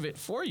care of it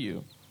for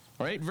you.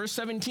 All right, verse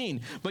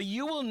 17, but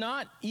you will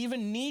not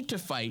even need to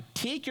fight.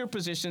 Take your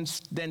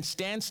positions, then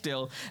stand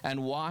still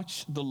and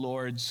watch the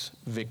Lord's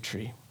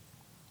victory.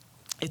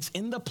 It's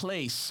in the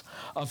place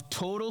of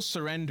total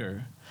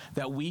surrender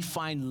that we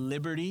find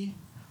liberty,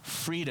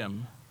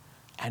 freedom,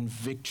 and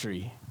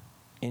victory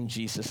in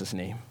Jesus'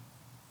 name.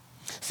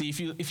 See,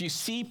 if you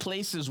see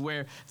places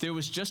where there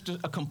was just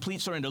a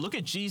complete surrender, look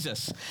at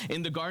Jesus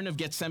in the Garden of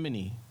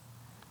Gethsemane.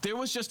 There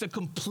was just a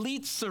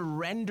complete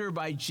surrender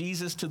by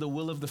Jesus to the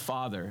will of the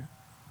Father.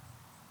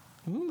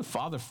 The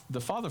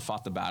Father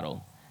fought the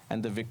battle,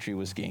 and the victory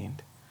was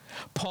gained.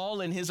 Paul,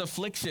 in his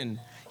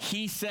affliction,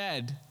 he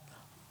said,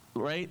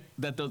 right,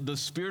 that the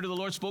Spirit of the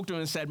Lord spoke to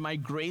him and said, my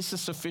grace is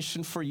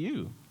sufficient for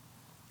you.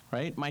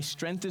 Right? My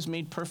strength is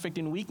made perfect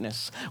in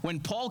weakness. When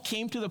Paul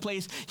came to the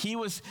place, he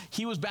was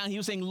bound. He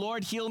was saying,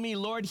 Lord, heal me.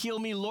 Lord, heal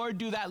me. Lord,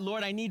 do that.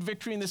 Lord, I need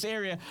victory in this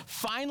area.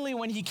 Finally,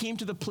 when he came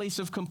to the place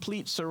of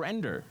complete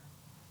surrender,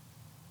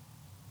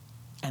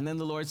 and then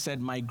the Lord said,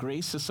 my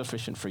grace is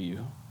sufficient for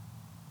you.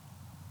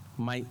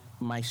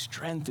 My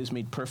strength is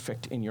made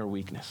perfect in your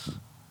weakness.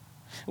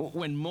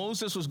 When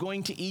Moses was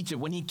going to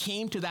Egypt, when he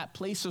came to that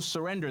place of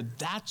surrender,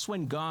 that's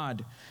when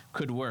God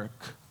could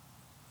work.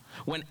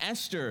 When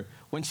Esther,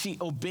 when she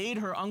obeyed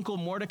her uncle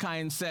Mordecai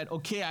and said,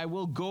 okay, I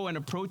will go and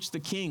approach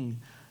the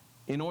king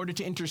in order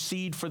to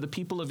intercede for the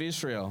people of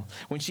Israel.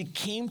 When she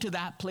came to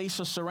that place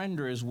of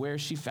surrender is where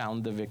she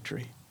found the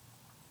victory.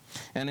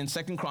 And in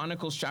 2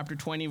 Chronicles chapter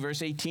 20,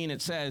 verse 18, it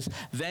says,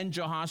 then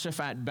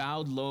Jehoshaphat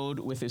bowed low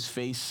with his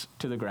face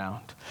to the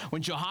ground.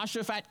 When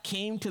Jehoshaphat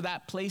came to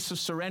that place of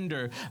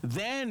surrender,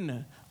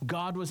 then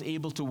God was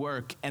able to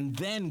work, and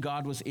then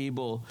God was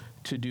able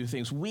to do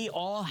things. We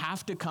all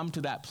have to come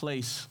to that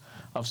place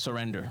of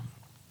surrender.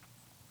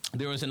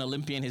 there was an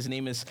Olympian. His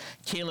name is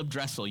Caleb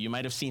Dressel. You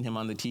might have seen him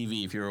on the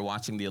TV if you were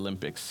watching the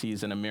Olympics.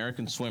 He's an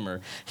American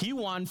swimmer. He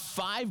won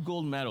 5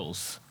 gold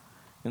medals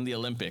in the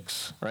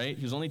Olympics, right?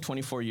 He was only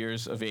 24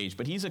 years of age,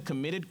 but he's a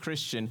committed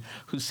Christian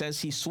who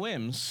says he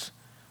swims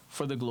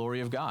for the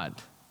glory of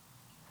God,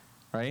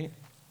 right?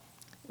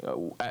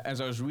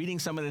 As I was reading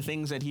some of the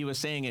things that he was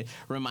saying, it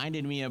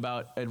reminded me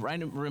about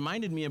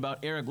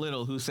Eric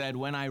Liddell, who said,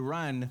 "When I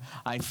run,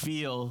 I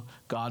feel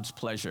God's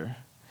pleasure."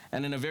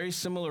 And in a very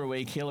similar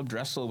way, Caleb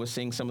Dressel was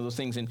saying some of those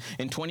things. In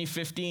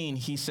 2015,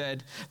 he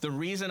said, "The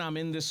reason I'm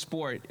in this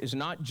sport is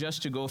not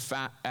just to go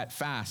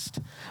fast,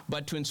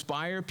 but to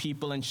inspire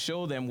people and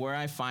show them where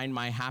I find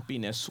my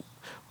happiness,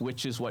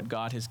 which is what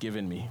God has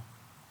given me."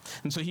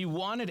 And so he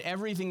wanted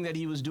everything that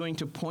he was doing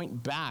to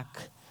point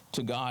back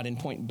to God and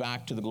point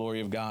back to the glory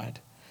of God.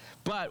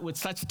 But with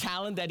such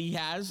talent that he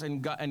has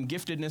and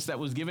giftedness that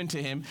was given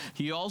to him,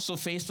 he also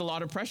faced a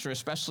lot of pressure,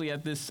 especially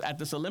at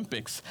this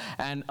Olympics,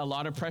 and a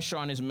lot of pressure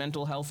on his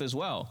mental health as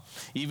well.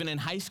 Even in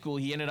high school,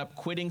 he ended up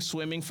quitting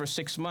swimming for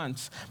 6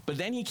 months. But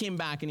then he came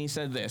back and he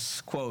said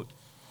this, quote,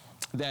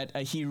 that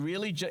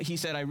he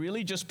said, "I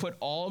really just put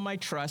all my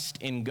trust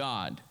in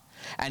God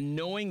and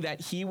knowing that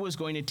he was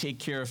going to take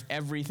care of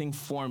everything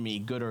for me,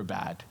 good or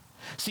bad."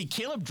 See,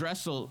 Caleb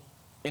Dressel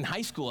in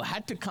high school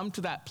had to come to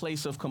that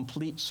place of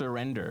complete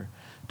surrender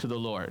to the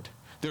Lord.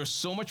 There was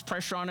so much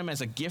pressure on him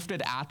as a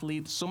gifted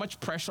athlete, so much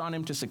pressure on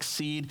him to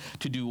succeed,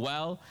 to do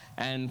well,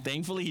 and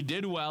thankfully he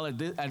did well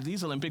at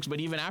these Olympics,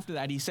 but even after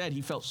that, he said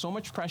he felt so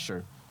much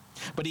pressure.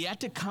 But he had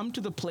to come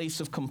to the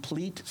place of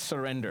complete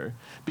surrender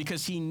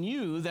because he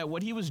knew that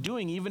what he was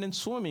doing, even in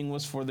swimming,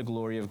 was for the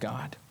glory of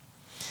God.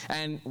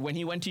 And when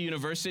he went to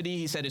university,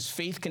 he said his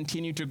faith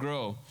continued to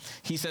grow.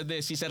 He said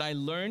this, he said, "I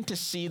learned to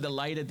see the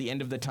light at the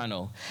end of the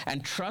tunnel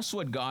and trust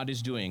what God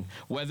is doing,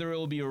 whether it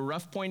will be a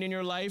rough point in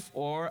your life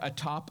or a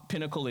top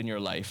pinnacle in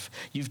your life.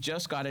 You've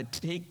just got to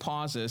take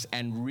pauses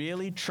and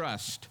really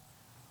trust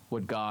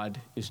what God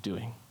is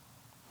doing."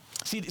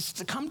 See, it's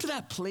to come to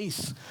that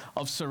place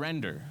of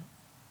surrender.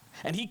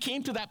 And he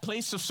came to that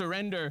place of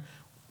surrender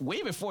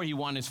way before he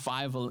won his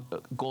 5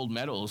 gold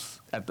medals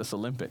at this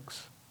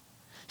Olympics.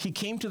 He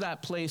came to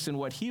that place, and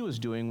what he was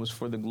doing was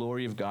for the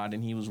glory of God,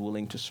 and he was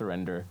willing to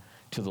surrender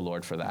to the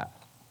Lord for that.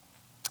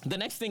 The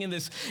next thing in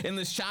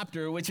this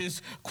chapter, which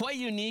is quite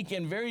unique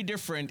and very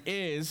different,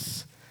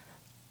 is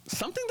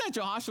something that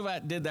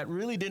Jehoshaphat did that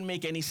really didn't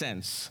make any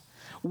sense.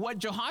 What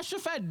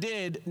Jehoshaphat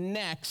did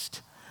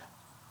next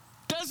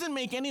doesn't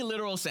make any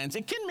literal sense.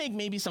 It can make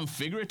maybe some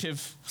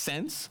figurative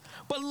sense,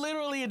 but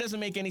literally it doesn't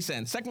make any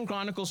sense. 2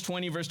 Chronicles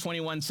 20 verse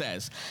 21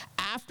 says,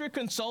 "After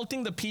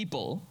consulting the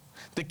people,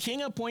 the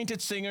king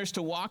appointed singers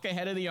to walk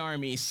ahead of the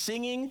army,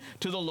 singing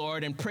to the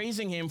Lord and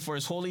praising him for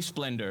his holy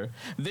splendor.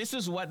 This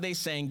is what they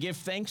sang, 'Give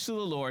thanks to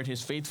the Lord,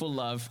 his faithful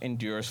love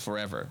endures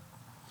forever.'"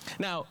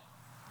 Now,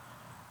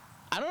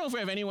 I don't know if we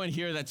have anyone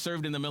here that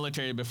served in the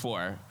military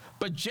before,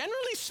 but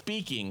generally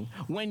speaking,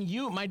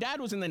 my dad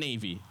was in the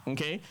Navy,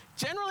 okay?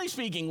 Generally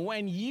speaking,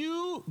 when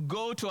you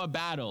go to a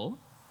battle,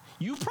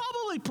 you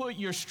probably put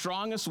your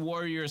strongest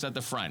warriors at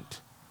the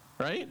front,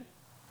 right?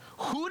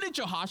 Who did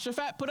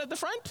Jehoshaphat put at the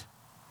front?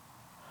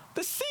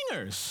 The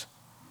singers,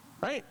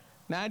 right?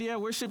 Nadia,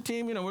 worship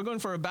team, we're going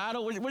for a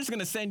battle. We're just going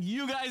to send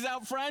you guys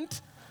out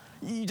front.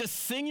 You just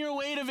sing your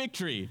way to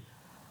victory.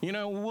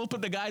 We'll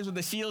put the guys with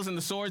the shields and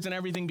the swords and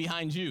everything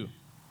behind you.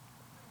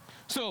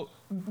 So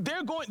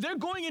they're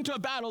going into a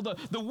battle.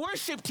 The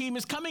worship team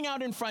is coming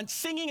out in front,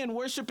 singing and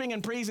worshiping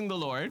and praising the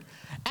Lord.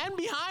 And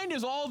behind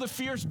is all the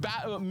fierce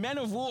men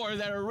of war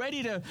that are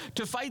ready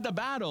to fight the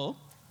battle.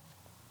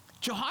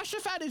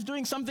 Jehoshaphat is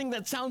doing something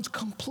that sounds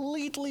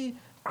completely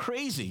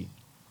crazy.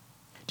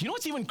 Do you know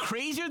what's even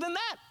crazier than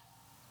that?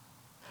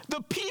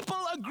 The people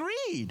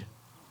agreed,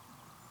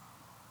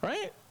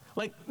 right?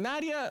 Like,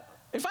 Nadia,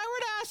 if I were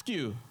to ask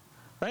you,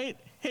 right,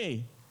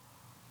 "Hey,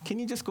 can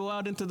you just go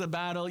out into the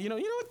battle?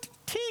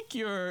 Take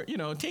your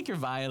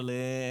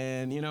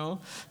violin,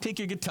 take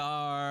your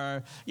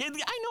guitar. Yeah, I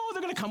know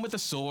they're going to come with a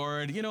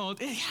sword, they're going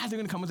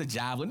to come with a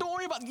javelin. Don't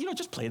worry about,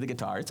 just play the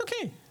guitar. It's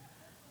okay."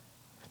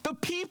 The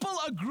people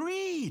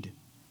agreed.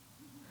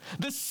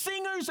 The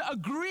singers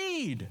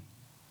agreed.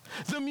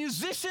 The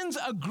musicians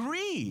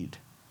agreed.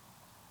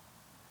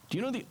 Do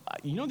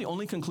you know the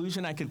only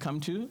conclusion I could come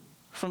to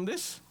from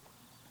this?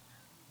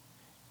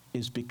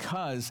 Is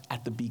because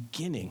at the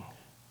beginning,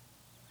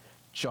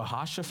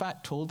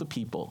 Jehoshaphat told the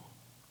people,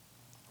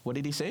 what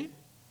did he say?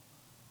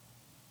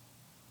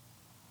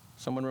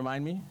 Someone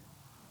remind me?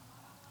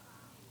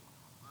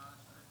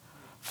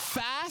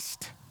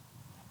 Fast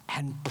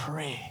and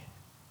pray.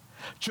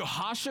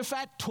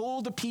 Jehoshaphat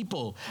told the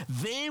people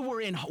they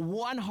were in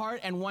one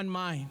heart and one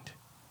mind.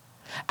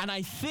 And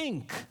I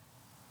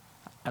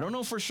don't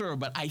know for sure,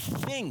 but I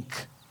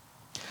think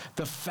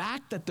the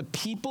fact that the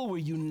people were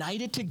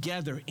united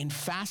together in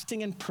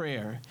fasting and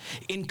prayer,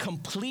 in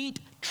complete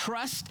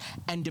trust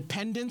and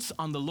dependence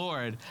on the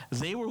Lord,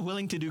 they were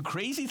willing to do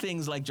crazy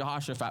things like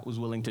Jehoshaphat was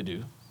willing to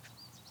do.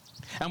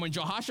 And when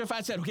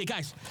Jehoshaphat said, "Okay,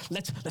 guys,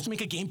 let's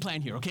make a game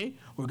plan here, okay?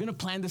 We're going to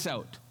plan this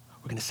out.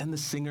 we're going to send the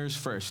singers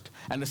first.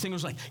 And the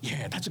singer's like,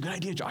 yeah, that's a good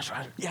idea,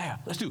 Joshua. Yeah,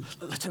 let's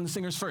send the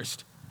singers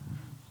first.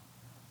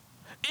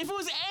 If it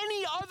was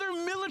any other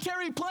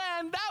military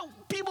plan, that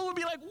people would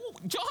be like,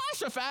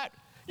 Jehoshaphat,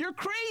 you're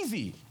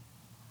crazy.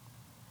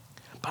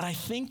 But I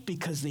think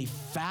because they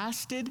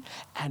fasted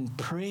and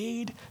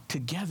prayed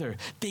together,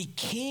 they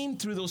came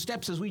through those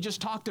steps, as we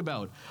just talked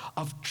about,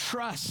 of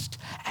trust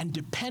and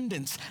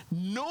dependence,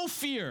 no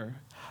fear,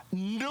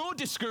 no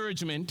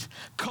discouragement,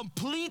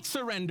 complete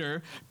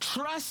surrender,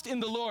 trust in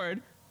the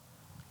Lord.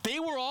 They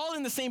were all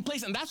in the same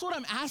place. And that's what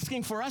I'm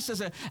asking for us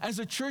as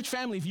a church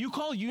family. If you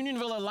call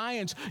Unionville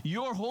Alliance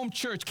your home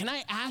church, can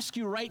I ask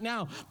you right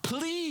now,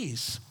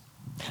 please,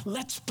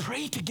 let's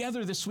pray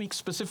together this week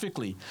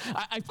specifically.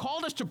 I've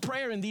called us to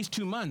prayer in these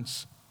 2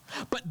 months.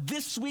 But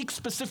this week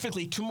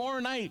specifically, tomorrow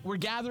night, we're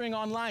gathering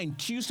online.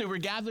 Tuesday, we're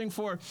gathering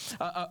for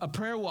a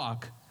prayer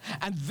walk.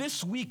 And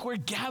this week, we're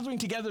gathering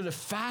together to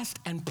fast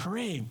and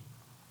pray.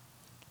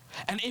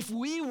 And if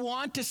we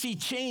want to see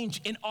change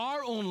in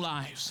our own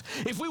lives,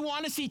 if we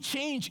want to see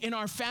change in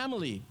our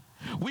family,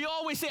 we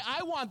always say,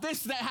 I want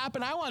this to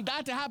happen, I want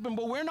that to happen,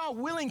 but we're not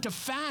willing to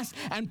fast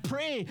and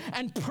pray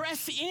and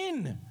press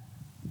in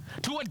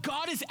to what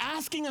God is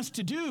asking us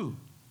to do.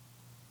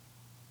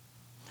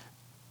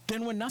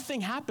 Then when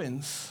nothing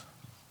happens,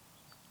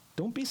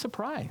 don't be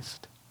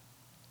surprised.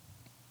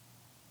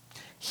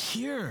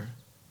 Here,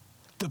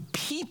 the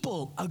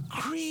people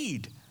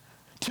agreed.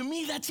 To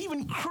me, that's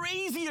even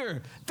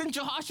crazier than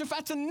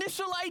Jehoshaphat's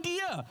initial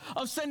idea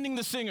of sending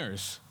the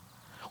singers.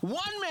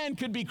 One man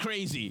could be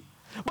crazy,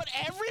 but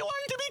everyone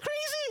to be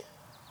crazy?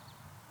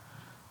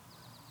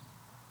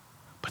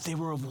 But they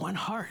were of one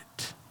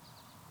heart.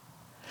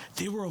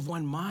 They were of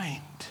one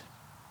mind,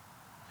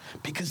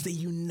 because they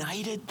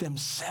united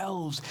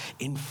themselves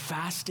in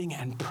fasting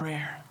and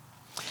prayer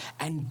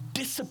and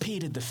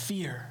dissipated the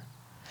fear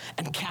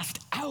and cast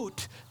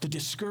out the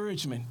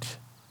discouragement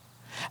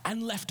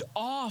and left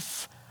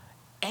off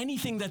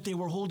anything that they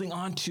were holding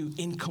on to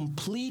in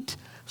complete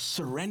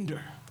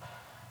surrender,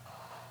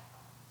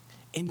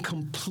 in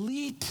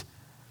complete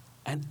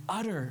and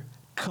utter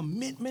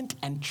commitment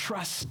and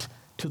trust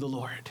to the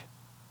Lord.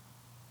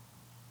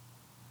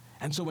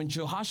 And so when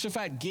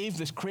Jehoshaphat gave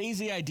this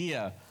crazy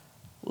idea,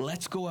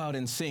 let's go out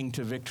and sing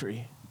to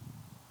victory,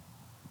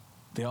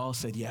 they all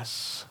said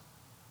yes,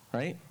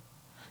 right?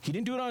 He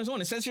didn't do it on his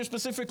own. It says here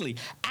specifically,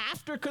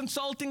 after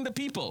consulting the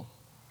people.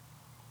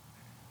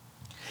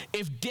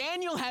 If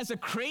Daniel has a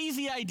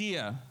crazy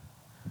idea,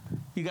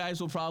 you guys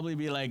will probably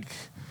be like,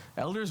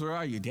 elders, where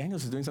are you?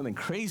 Daniel's doing something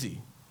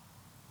crazy.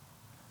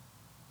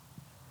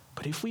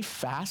 But if we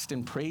fast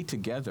and pray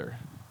together,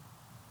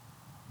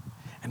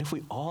 and if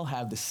we all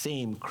have the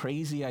same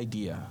crazy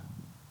idea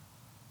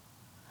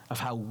of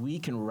how we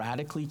can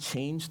radically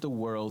change the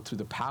world through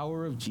the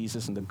power of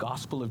Jesus and the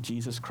gospel of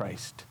Jesus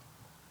Christ,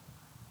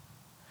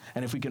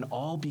 and if we can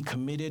all be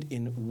committed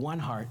in one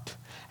heart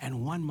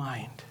and one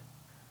mind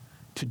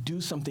to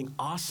do something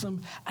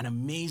awesome and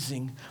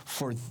amazing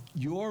for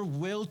your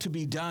will to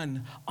be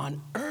done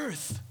on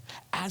earth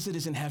as it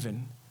is in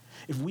heaven,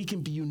 if we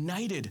can be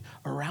united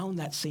around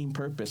that same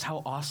purpose,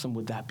 how awesome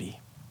would that be?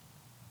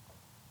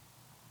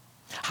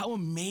 How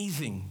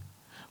amazing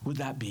would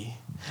that be?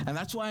 And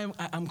that's why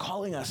I'm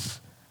calling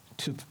us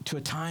to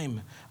a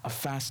time of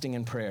fasting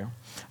and prayer.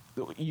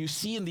 You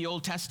see in the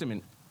Old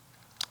Testament,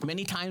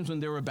 many times when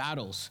there were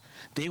battles,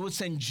 they would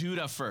send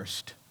Judah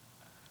first,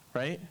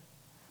 right?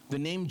 The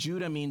name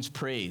Judah means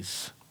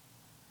praise,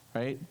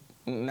 right?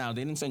 Now,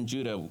 they didn't send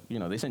Judah,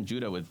 they sent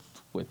Judah with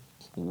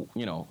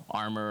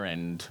armor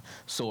and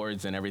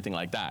swords and everything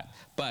like that.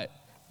 But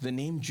the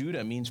name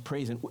Judah means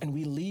praise, and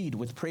we lead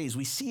with praise.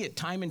 We see it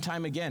time and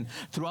time again.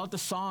 Throughout the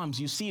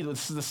Psalms, you see the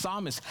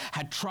psalmist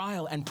had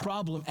trial and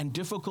problem and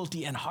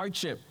difficulty and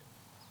hardship.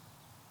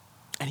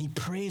 And he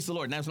praised the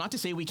Lord. Now, it's not to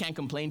say we can't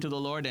complain to the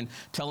Lord and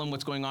tell him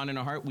what's going on in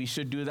our heart. We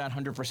should do that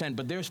 100%.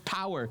 But there's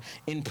power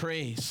in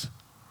praise.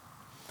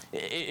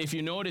 If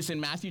you notice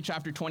in Matthew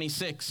chapter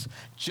 26,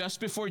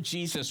 just before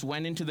Jesus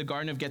went into the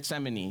Garden of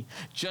Gethsemane,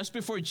 just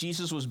before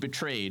Jesus was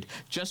betrayed,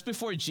 just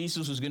before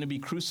Jesus was going to be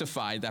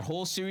crucified, that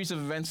whole series of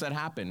events that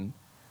happened,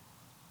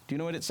 do you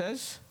know what it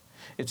says?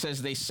 It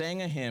says they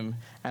sang a hymn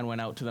and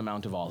went out to the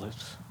Mount of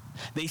Olives.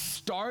 They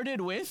started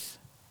with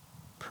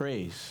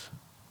praise.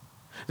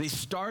 They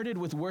started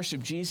with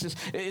worship. Jesus,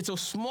 it's a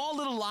small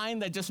little line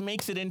that just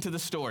makes it into the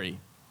story,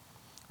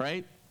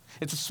 right?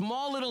 It's a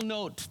small little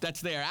note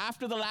that's there.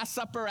 After the Last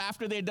Supper,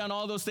 after they'd done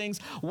all those things,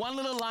 one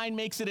little line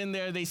makes it in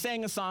there. They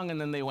sang a song, and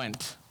then they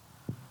went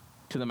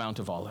to the Mount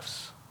of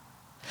Olives.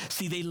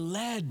 See, they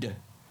led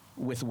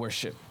with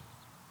worship.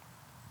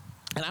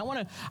 And I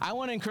want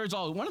to encourage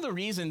all. One of the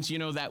reasons,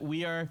 that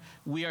we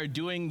are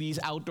doing these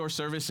outdoor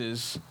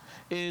services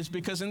is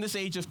because in this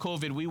age of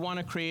COVID, we want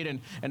to create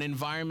an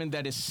environment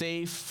that is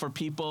safe for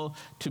people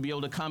to be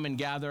able to come and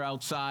gather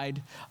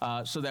outside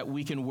so that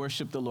we can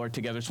worship the Lord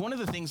together. It's one of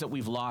the things that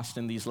we've lost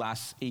in these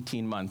last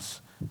 18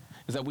 months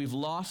is that we've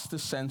lost the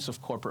sense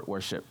of corporate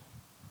worship.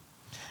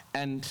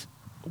 And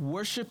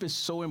Worship is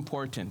so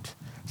important.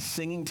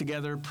 Singing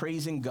together,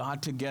 praising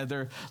God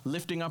together,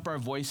 lifting up our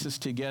voices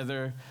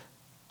together,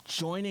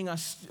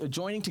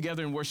 joining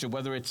together in worship,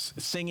 whether it's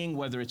singing,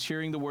 whether it's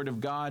hearing the word of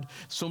God,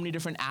 so many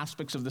different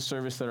aspects of the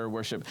service that are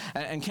worship.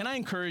 And can I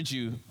encourage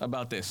you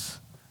about this?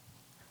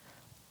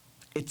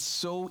 It's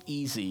so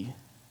easy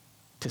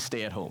to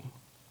stay at home.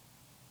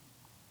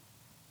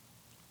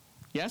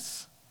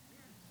 Yes?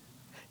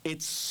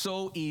 It's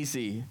so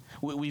easy.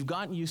 We've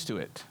gotten used to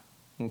it,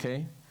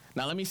 okay?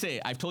 Now let me say,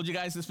 I've told you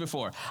guys this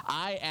before.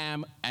 I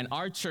am, and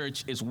our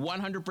church is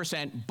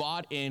 100%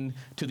 bought in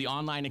to the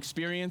online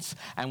experience,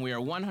 and we are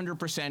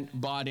 100%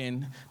 bought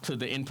in to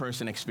the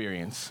in-person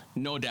experience.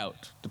 No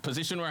doubt. The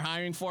position we're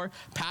hiring for,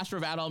 pastor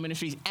of adult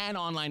ministries and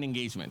online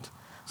engagement.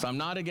 So I'm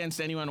not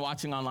against anyone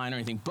watching online or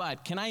anything,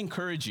 but can I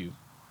encourage you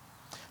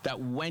that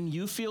when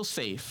you feel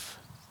safe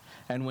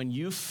and when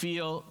you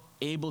feel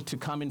able to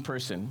come in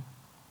person,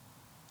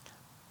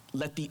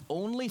 let the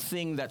only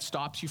thing that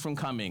stops you from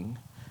coming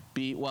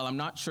be, well, I'm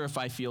not sure if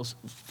I feel,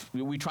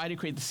 we try to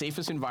create the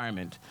safest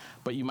environment,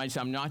 but you might say,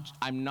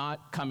 I'm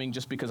not coming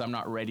just because I'm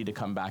not ready to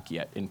come back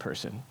yet in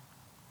person.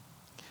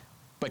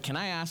 But can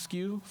I ask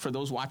you, for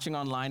those watching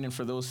online and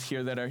for those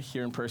here that are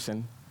here in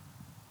person,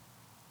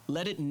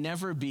 let it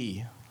never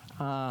be,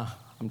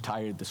 I'm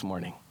tired this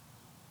morning.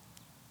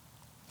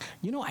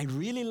 You know, I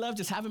really love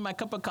just having my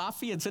cup of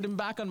coffee and sitting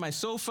back on my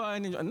sofa,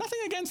 and nothing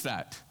against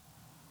that.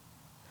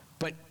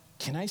 But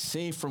can I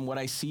say, from what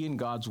I see in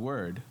God's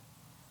word,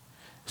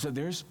 so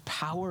there's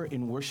power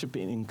in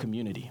worshiping in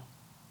community.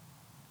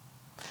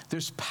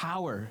 There's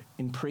power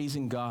in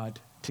praising God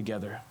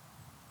together.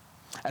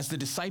 As the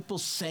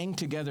disciples sang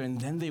together and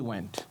then they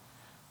went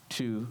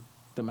to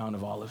the Mount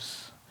of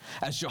Olives.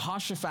 As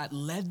Jehoshaphat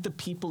led the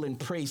people in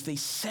praise, they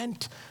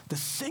sent the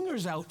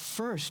singers out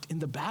first in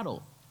the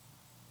battle.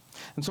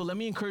 And so let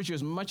me encourage you,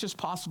 as much as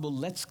possible,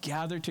 let's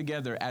gather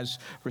together as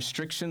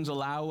restrictions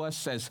allow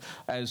us,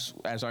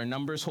 as our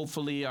numbers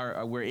hopefully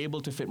we're able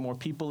to fit more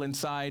people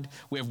inside.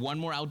 We have one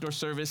more outdoor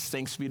service,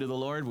 thanks be to the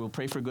Lord. We'll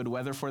pray for good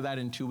weather for that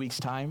in 2 weeks'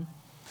 time.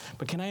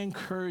 But can I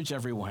encourage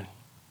everyone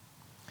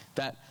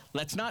that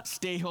let's not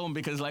stay home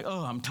because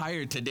I'm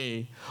tired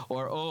today,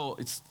 or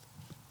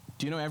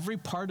do you know every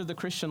part of the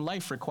Christian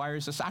life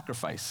requires a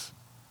sacrifice,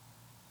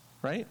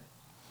 right?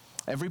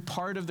 Every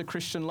part of the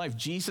Christian life.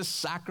 Jesus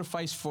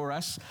sacrificed for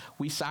us.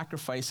 We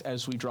sacrifice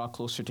as we draw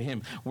closer to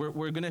him.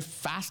 We're going to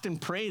fast and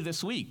pray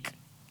this week.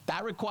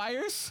 That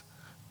requires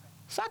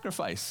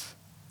sacrifice,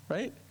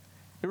 right?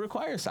 It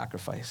requires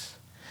sacrifice.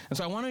 And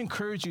so I want to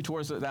encourage you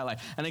towards that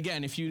life. And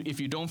again, if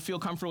you don't feel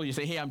comfortable, you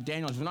say, hey, I'm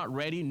Daniel, if you're not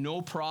ready,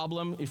 no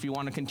problem. If you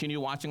want to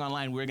continue watching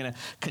online, we're going to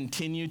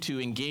continue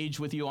to engage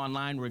with you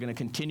online. We're going to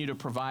continue to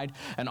provide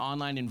an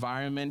online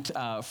environment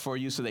for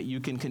you so that you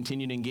can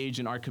continue to engage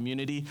in our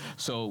community.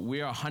 So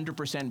we are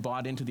 100%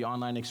 bought into the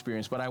online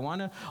experience. But I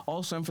want to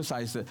also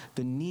emphasize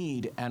the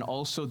need and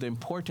also the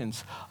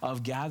importance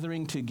of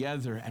gathering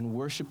together and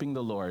worshiping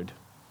the Lord,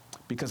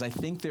 because I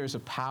think there's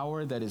a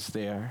power that is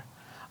there.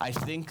 I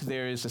think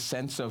there is a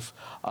sense of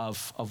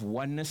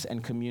oneness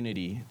and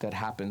community that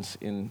happens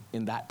in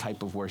that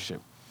type of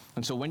worship.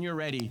 And so when you're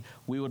ready,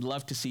 we would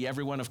love to see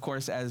everyone, of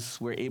course, as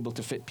we're able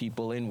to fit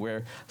people in.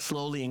 We're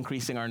slowly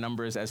increasing our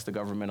numbers as the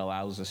government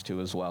allows us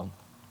to as well.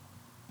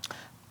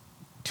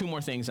 2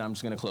 more things, I'm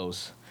just going to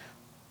close.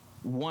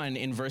 1,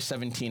 in verse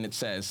 17, it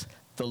says,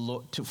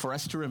 for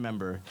us to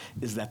remember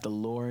is that the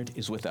Lord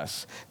is with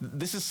us.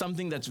 This is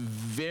something that's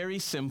very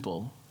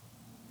simple,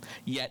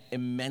 yet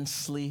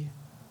immensely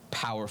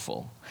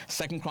powerful.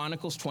 2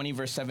 Chronicles 20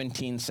 verse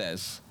 17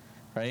 says,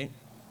 right?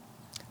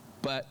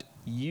 But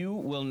you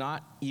will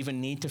not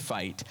even need to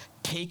fight.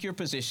 Take your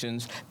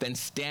positions, then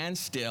stand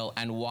still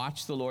and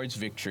watch the Lord's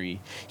victory.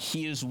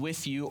 He is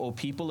with you, O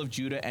people of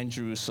Judah and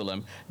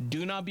Jerusalem.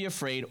 Do not be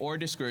afraid or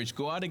discouraged.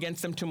 Go out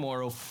against them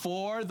tomorrow,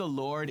 for the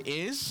Lord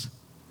is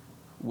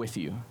with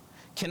you.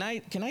 Can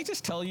I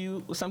just tell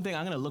you something?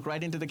 I'm going to look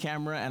right into the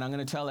camera and I'm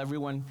going to tell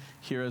everyone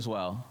here as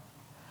well.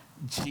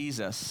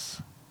 Jesus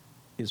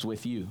is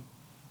with you.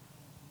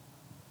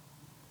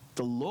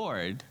 The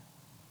Lord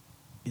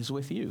is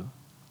with you.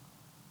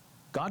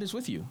 God is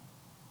with you.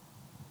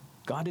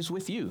 God is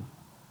with you.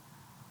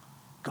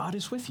 God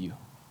is with you.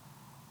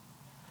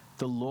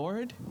 The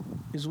Lord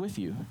is with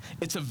you.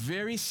 It's a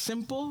very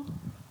simple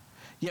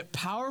yet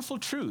powerful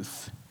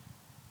truth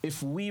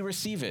if we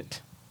receive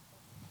it,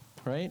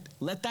 right?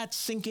 Let that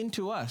sink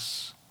into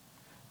us,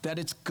 that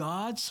it's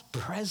God's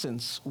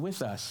presence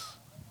with us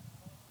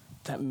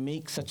that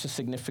makes such a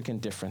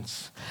significant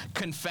difference.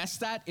 Confess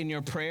that in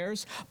your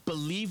prayers.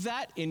 Believe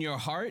that in your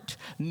heart.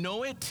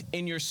 Know it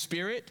in your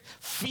spirit.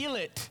 Feel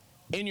it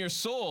in your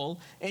soul.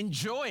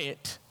 Enjoy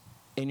it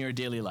in your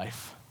daily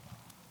life.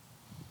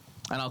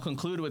 And I'll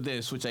conclude with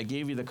this, which I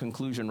gave you the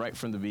conclusion right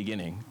from the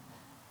beginning.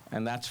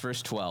 And that's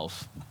verse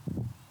 12.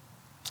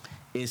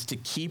 Is to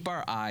keep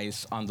our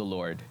eyes on the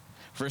Lord.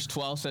 Verse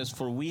 12 says,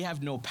 for we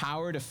have no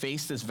power to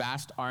face this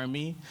vast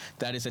army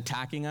that is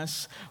attacking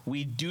us.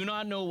 We do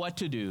not know what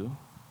to do,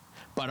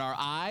 but our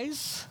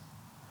eyes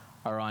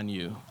are on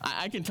you.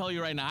 I can tell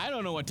you right now, I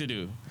don't know what to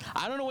do.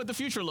 I don't know what the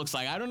future looks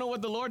like. I don't know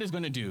what the Lord is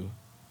going to do.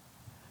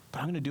 But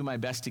I'm going to do my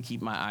best to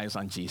keep my eyes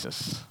on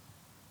Jesus.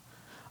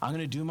 I'm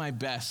going to do my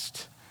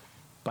best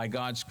by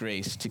God's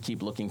grace to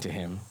keep looking to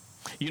him.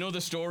 You know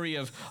the story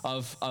of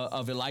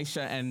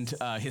Elisha and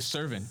his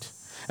servant.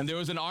 And there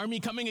was an army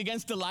coming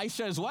against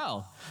Elisha as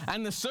well.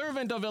 And the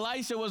servant of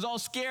Elisha was all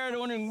scared,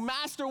 wondering,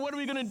 Master, what are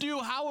we going to do?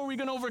 How are we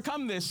going to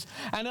overcome this?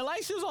 And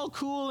Elisha's all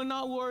cool and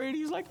not worried.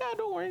 He's like,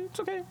 don't worry, it's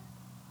okay.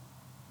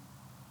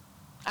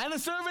 And the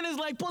servant is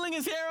like pulling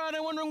his hair out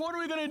and wondering, what are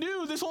we going to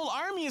do? This whole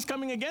army is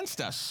coming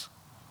against us.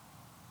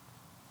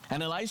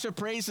 And Elisha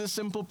prays this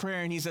simple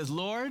prayer, and he says,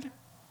 Lord,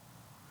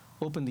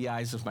 open the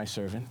eyes of my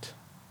servant.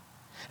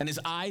 And his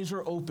eyes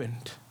were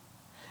opened,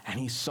 and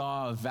he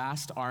saw a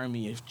vast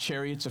army of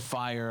chariots of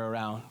fire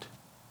around,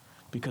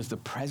 because the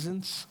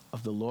presence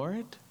of the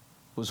Lord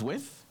was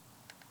with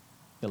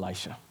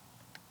Elisha.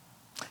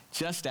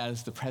 Just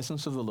as the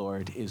presence of the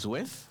Lord is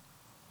with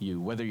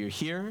you, whether you're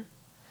here,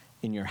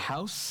 in your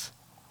house,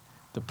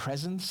 the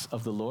presence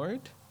of the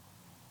Lord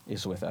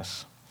is with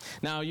us.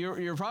 Now,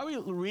 you're probably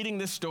reading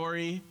this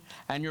story,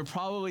 and you're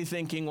probably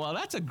thinking, well,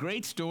 that's a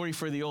great story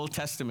for the Old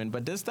Testament,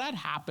 but does that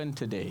happen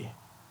today?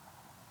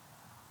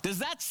 Does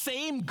that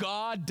same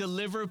God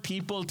deliver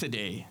people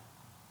today?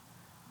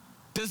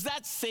 Does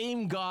that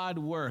same God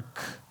work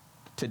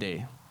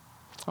today?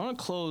 I want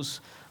to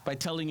close by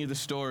telling you the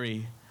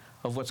story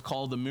of what's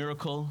called the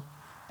miracle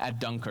at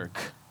Dunkirk.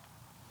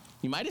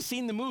 You might have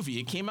seen the movie.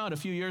 It came out a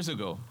few years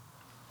ago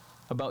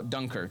about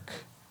Dunkirk.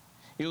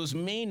 It was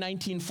May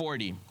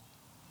 1940.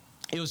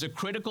 It was a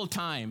critical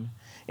time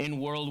in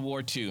World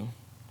War II.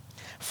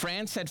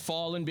 France had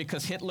fallen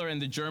because Hitler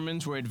and the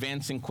Germans were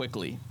advancing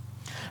quickly.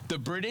 The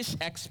British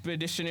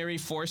expeditionary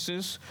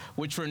forces,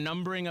 which were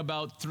numbering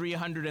about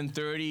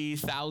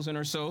 330,000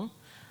 or so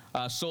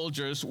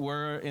soldiers,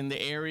 were in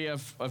the area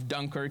of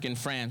Dunkirk in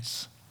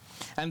France.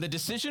 And the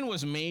decision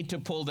was made to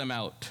pull them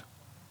out.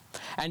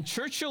 And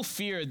Churchill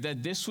feared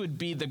that this would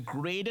be the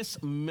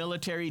greatest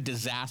military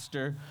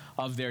disaster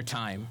of their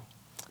time,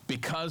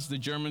 because the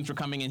Germans were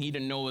coming and he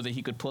didn't know whether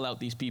he could pull out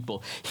these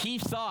people. He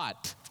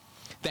thought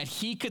that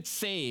he could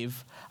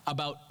save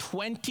about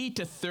 20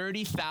 to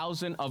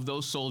 30,000 of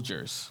those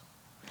soldiers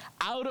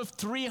out of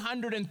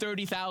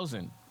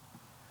 330,000.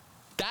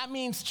 That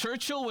means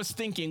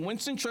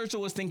Winston Churchill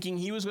was thinking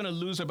he was going to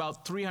lose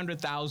about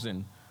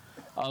 300,000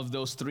 of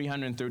those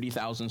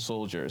 330,000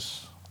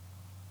 soldiers.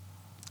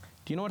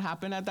 Do you know what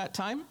happened at that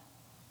time?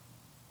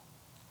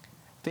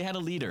 They had a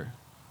leader.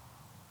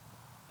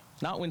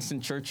 Not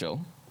Winston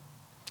Churchill,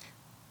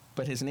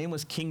 but his name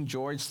was King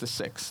George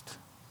VI.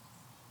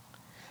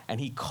 And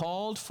he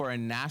called for a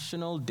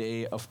national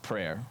day of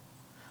prayer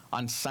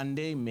on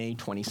Sunday, May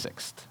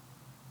 26th.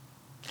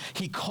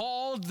 He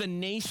called the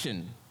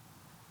nation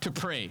to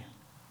pray.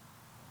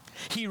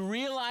 He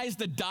realized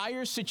the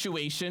dire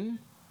situation.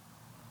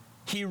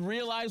 He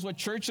realized what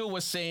Churchill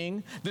was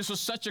saying. This was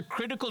such a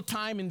critical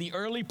time in the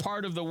early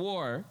part of the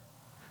war,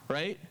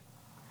 right?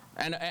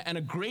 And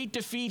a great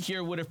defeat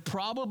here would have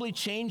probably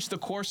changed the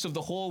course of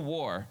the whole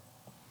war,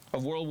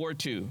 of World War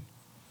II.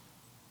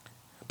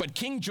 But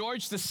King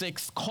George VI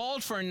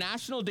called for a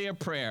national day of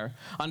prayer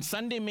on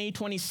Sunday, May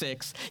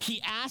 26.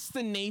 He asked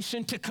the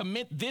nation to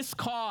commit this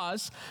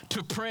cause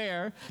to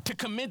prayer, to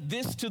commit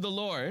this to the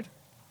Lord.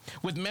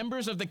 With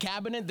members of the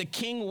cabinet, the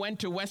king went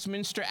to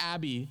Westminster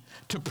Abbey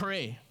to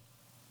pray.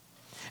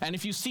 And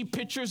if you see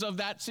pictures of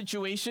that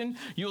situation,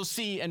 you'll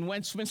see in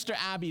Westminster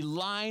Abbey,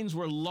 lines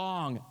were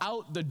long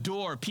out the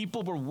door.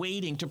 People were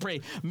waiting to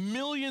pray.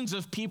 Millions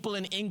of people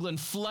in England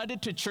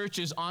flooded to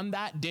churches on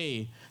that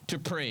day to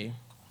pray,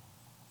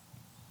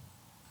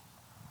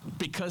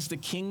 because the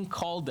king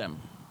called them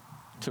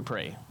to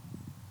pray.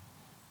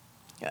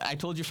 I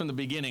told you from the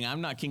beginning, I'm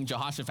not King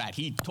Jehoshaphat.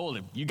 He told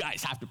him, you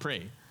guys have to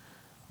pray,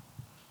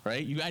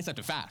 right? You guys have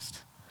to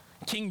fast.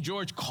 King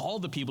George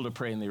called the people to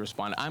pray, and they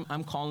responded.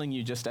 I'm calling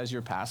you just as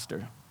your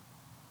pastor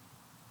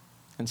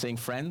and saying,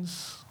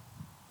 friends,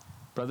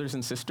 brothers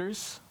and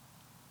sisters,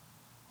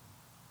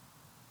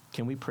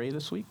 can we pray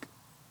this week?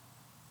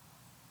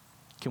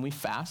 Can we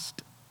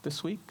fast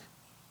this week?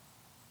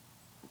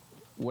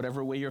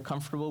 Whatever way you're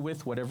comfortable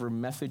with, whatever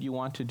method you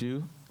want to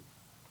do,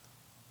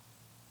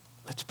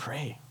 let's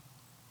pray.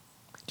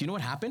 Do you know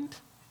what happened?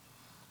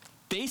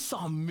 They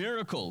saw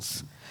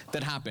miracles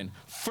that happened.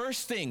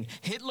 First thing,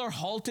 Hitler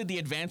halted the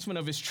advancement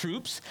of his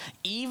troops,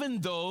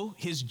 even though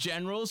his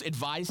generals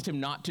advised him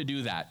not to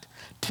do that.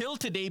 Till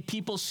today,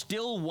 people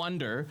still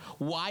wonder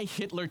why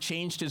Hitler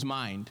changed his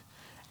mind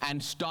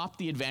and stopped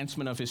the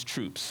advancement of his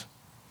troops.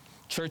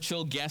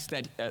 Churchill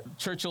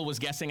was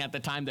guessing at the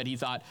time that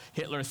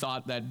Hitler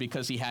thought that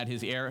because he had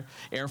his air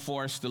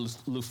force, the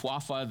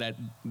Luftwaffe,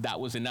 that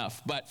was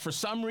enough. But for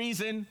some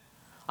reason,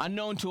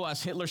 unknown to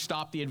us, Hitler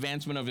stopped the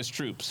advancement of his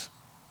troops.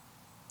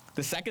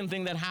 The second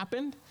thing that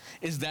happened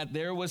is that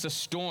there was a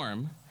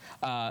storm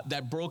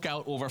that broke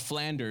out over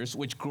Flanders,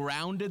 which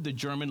grounded the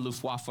German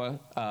Luftwaffe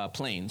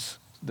planes,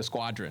 the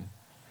squadron,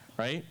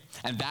 right?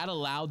 And that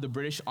allowed the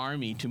British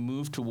Army to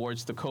move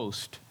towards the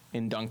coast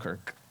in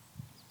Dunkirk.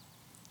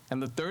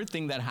 And the third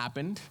thing that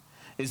happened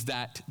is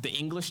that the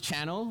English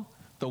Channel,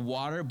 the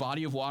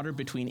body of water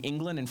between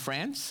England and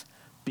France,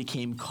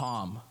 became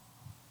calm.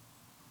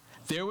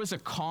 There was a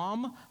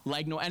calm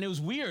like no, and it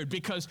was weird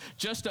because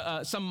just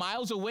some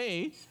miles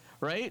away,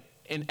 right,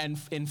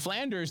 in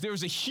Flanders, there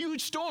was a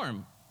huge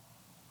storm.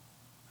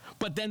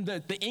 But then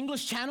the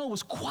English Channel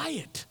was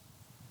quiet.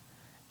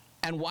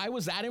 And why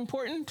was that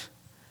important?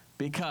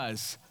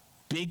 Because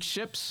big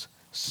ships,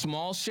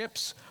 small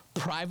ships,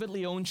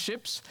 privately owned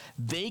ships,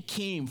 they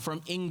came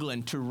from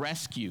England to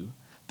rescue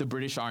the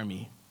British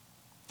Army.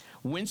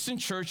 Winston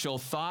Churchill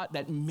thought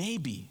that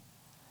maybe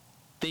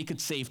they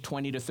could save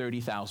 20 to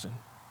 30,000.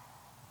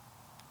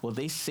 Well,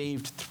 they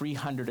saved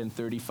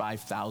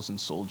 335,000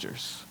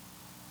 soldiers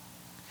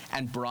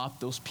and brought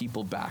those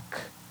people back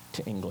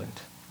to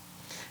England.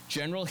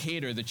 General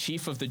Hayter, the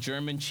chief of the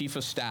German General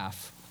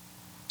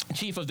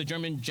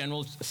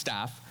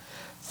Staff,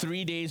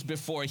 3 days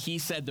before, he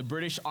said the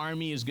British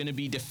Army is going to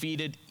be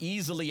defeated,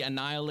 easily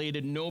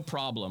annihilated, no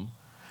problem.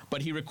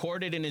 But he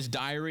recorded in his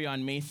diary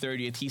on May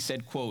 30th, he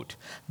said, quote,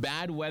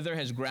 "Bad weather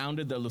has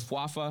grounded the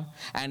Luftwaffe,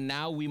 and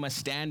now we must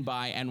stand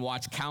by and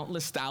watch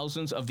countless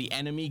thousands of the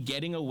enemy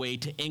getting away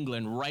to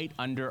England right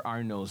under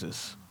our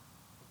noses."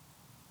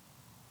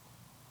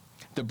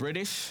 The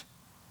British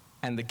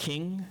and the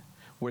King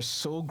were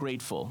so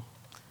grateful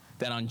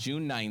that on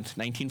June 9th,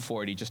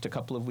 1940, just a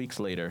couple of weeks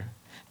later,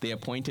 they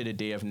appointed a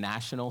day of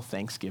national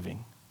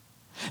thanksgiving.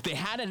 They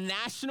had a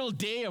national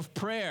day of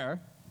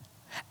prayer,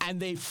 and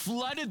they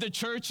flooded the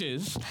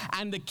churches,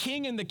 and the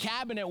king and the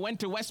cabinet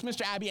went to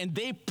Westminster Abbey, and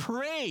they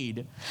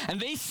prayed, and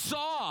they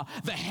saw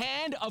the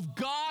hand of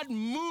God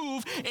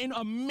move in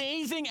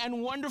amazing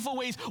and wonderful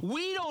ways.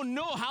 We don't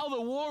know how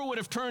the war would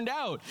have turned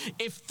out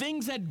if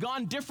things had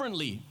gone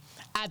differently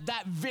at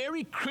that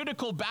very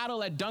critical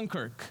battle at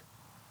Dunkirk.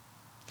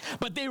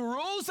 But they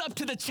rose up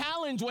to the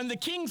challenge when the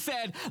king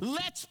said,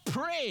 "Let's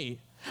pray,"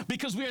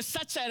 because we are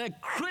such at a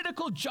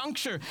critical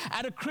juncture,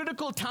 at a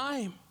critical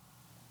time.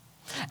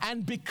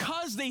 And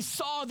because they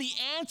saw the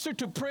answer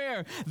to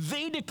prayer,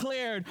 they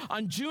declared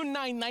on June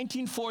 9,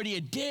 1940,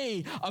 a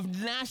day of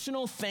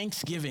national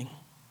thanksgiving.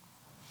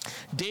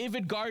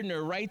 David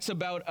Gardner writes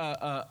about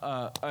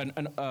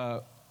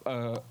a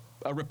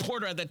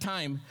reporter at the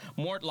time,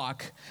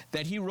 Mortlock,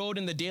 that he wrote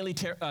in the Daily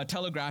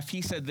Telegraph.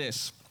 He said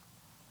this: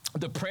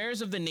 "The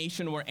prayers of the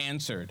nation were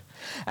answered,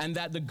 and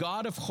that the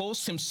God of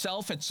hosts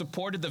himself had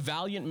supported the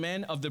valiant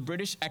men of the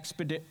British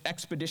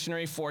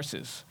expeditionary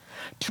forces.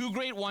 Two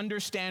great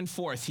wonders stand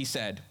forth," he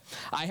said.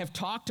 "I have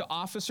talked to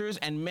officers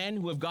and men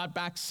who have got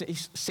back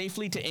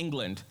safely to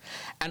England,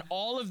 and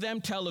all of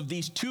them tell of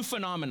these two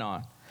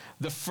phenomena.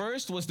 The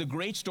first was the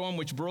great storm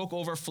which broke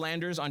over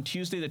Flanders on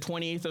Tuesday, the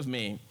 28th of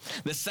May.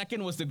 The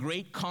second was the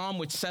great calm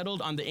which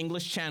settled on the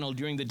English Channel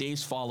during the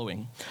days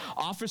following.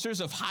 Officers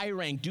of high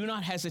rank do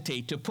not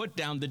hesitate to put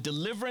down the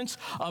deliverance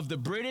of the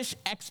British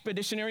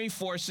expeditionary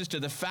forces to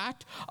the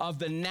fact of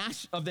the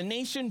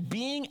nation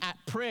being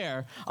at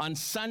prayer on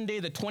Sunday,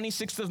 the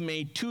 26th of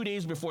May, 2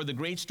 days before the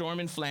great storm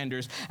in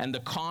Flanders and the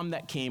calm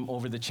that came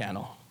over the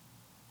Channel."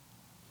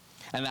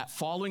 And that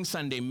following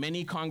Sunday,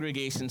 many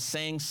congregations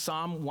sang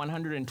Psalm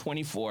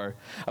 124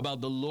 about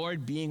the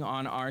Lord being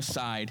on our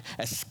side,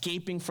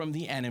 escaping from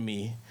the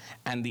enemy.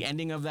 And the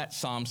ending of that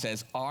psalm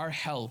says, "Our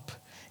help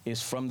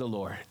is from the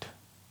Lord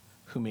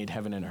who made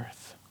heaven and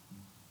earth."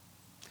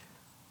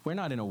 We're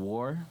not in a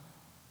war,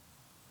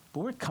 but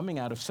we're coming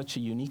out of such a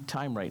unique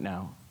time right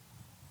now.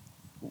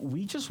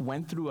 We just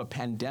went through a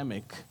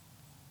pandemic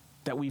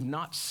that we've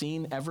not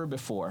seen ever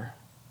before.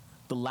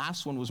 The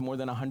last one was more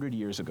than 100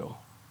 years ago.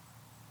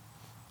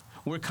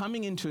 We're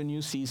coming into a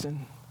new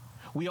season.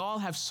 We all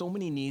have so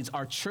many needs.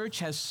 Our church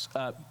has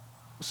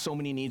so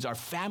many needs. Our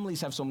families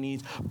have so many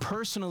needs.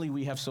 Personally,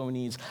 we have so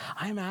many needs.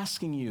 I'm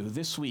asking you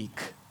this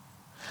week,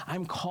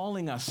 I'm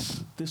calling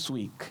us this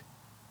week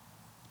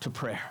to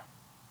prayer.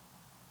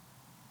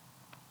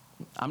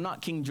 I'm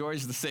not King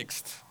George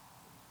VI,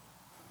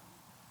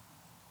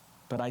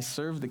 but I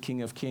serve the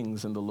King of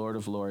Kings and the Lord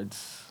of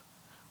Lords,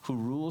 who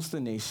rules the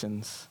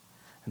nations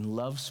and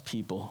loves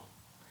people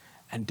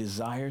and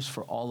desires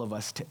for all of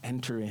us to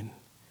enter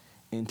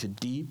into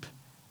deep,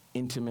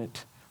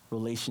 intimate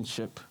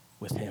relationship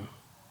with him.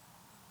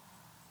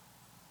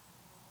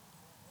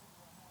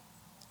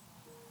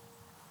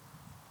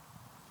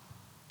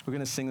 We're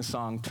going to sing a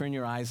song, "Turn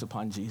Your Eyes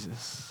Upon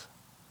Jesus."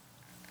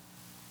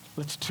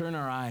 Let's turn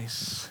our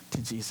eyes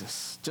to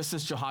Jesus. Just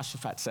as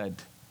Jehoshaphat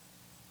said.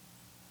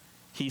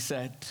 He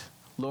said,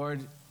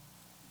 "Lord,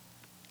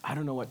 I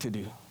don't know what to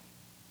do,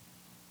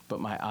 but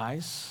my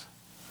eyes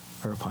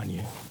are upon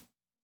you."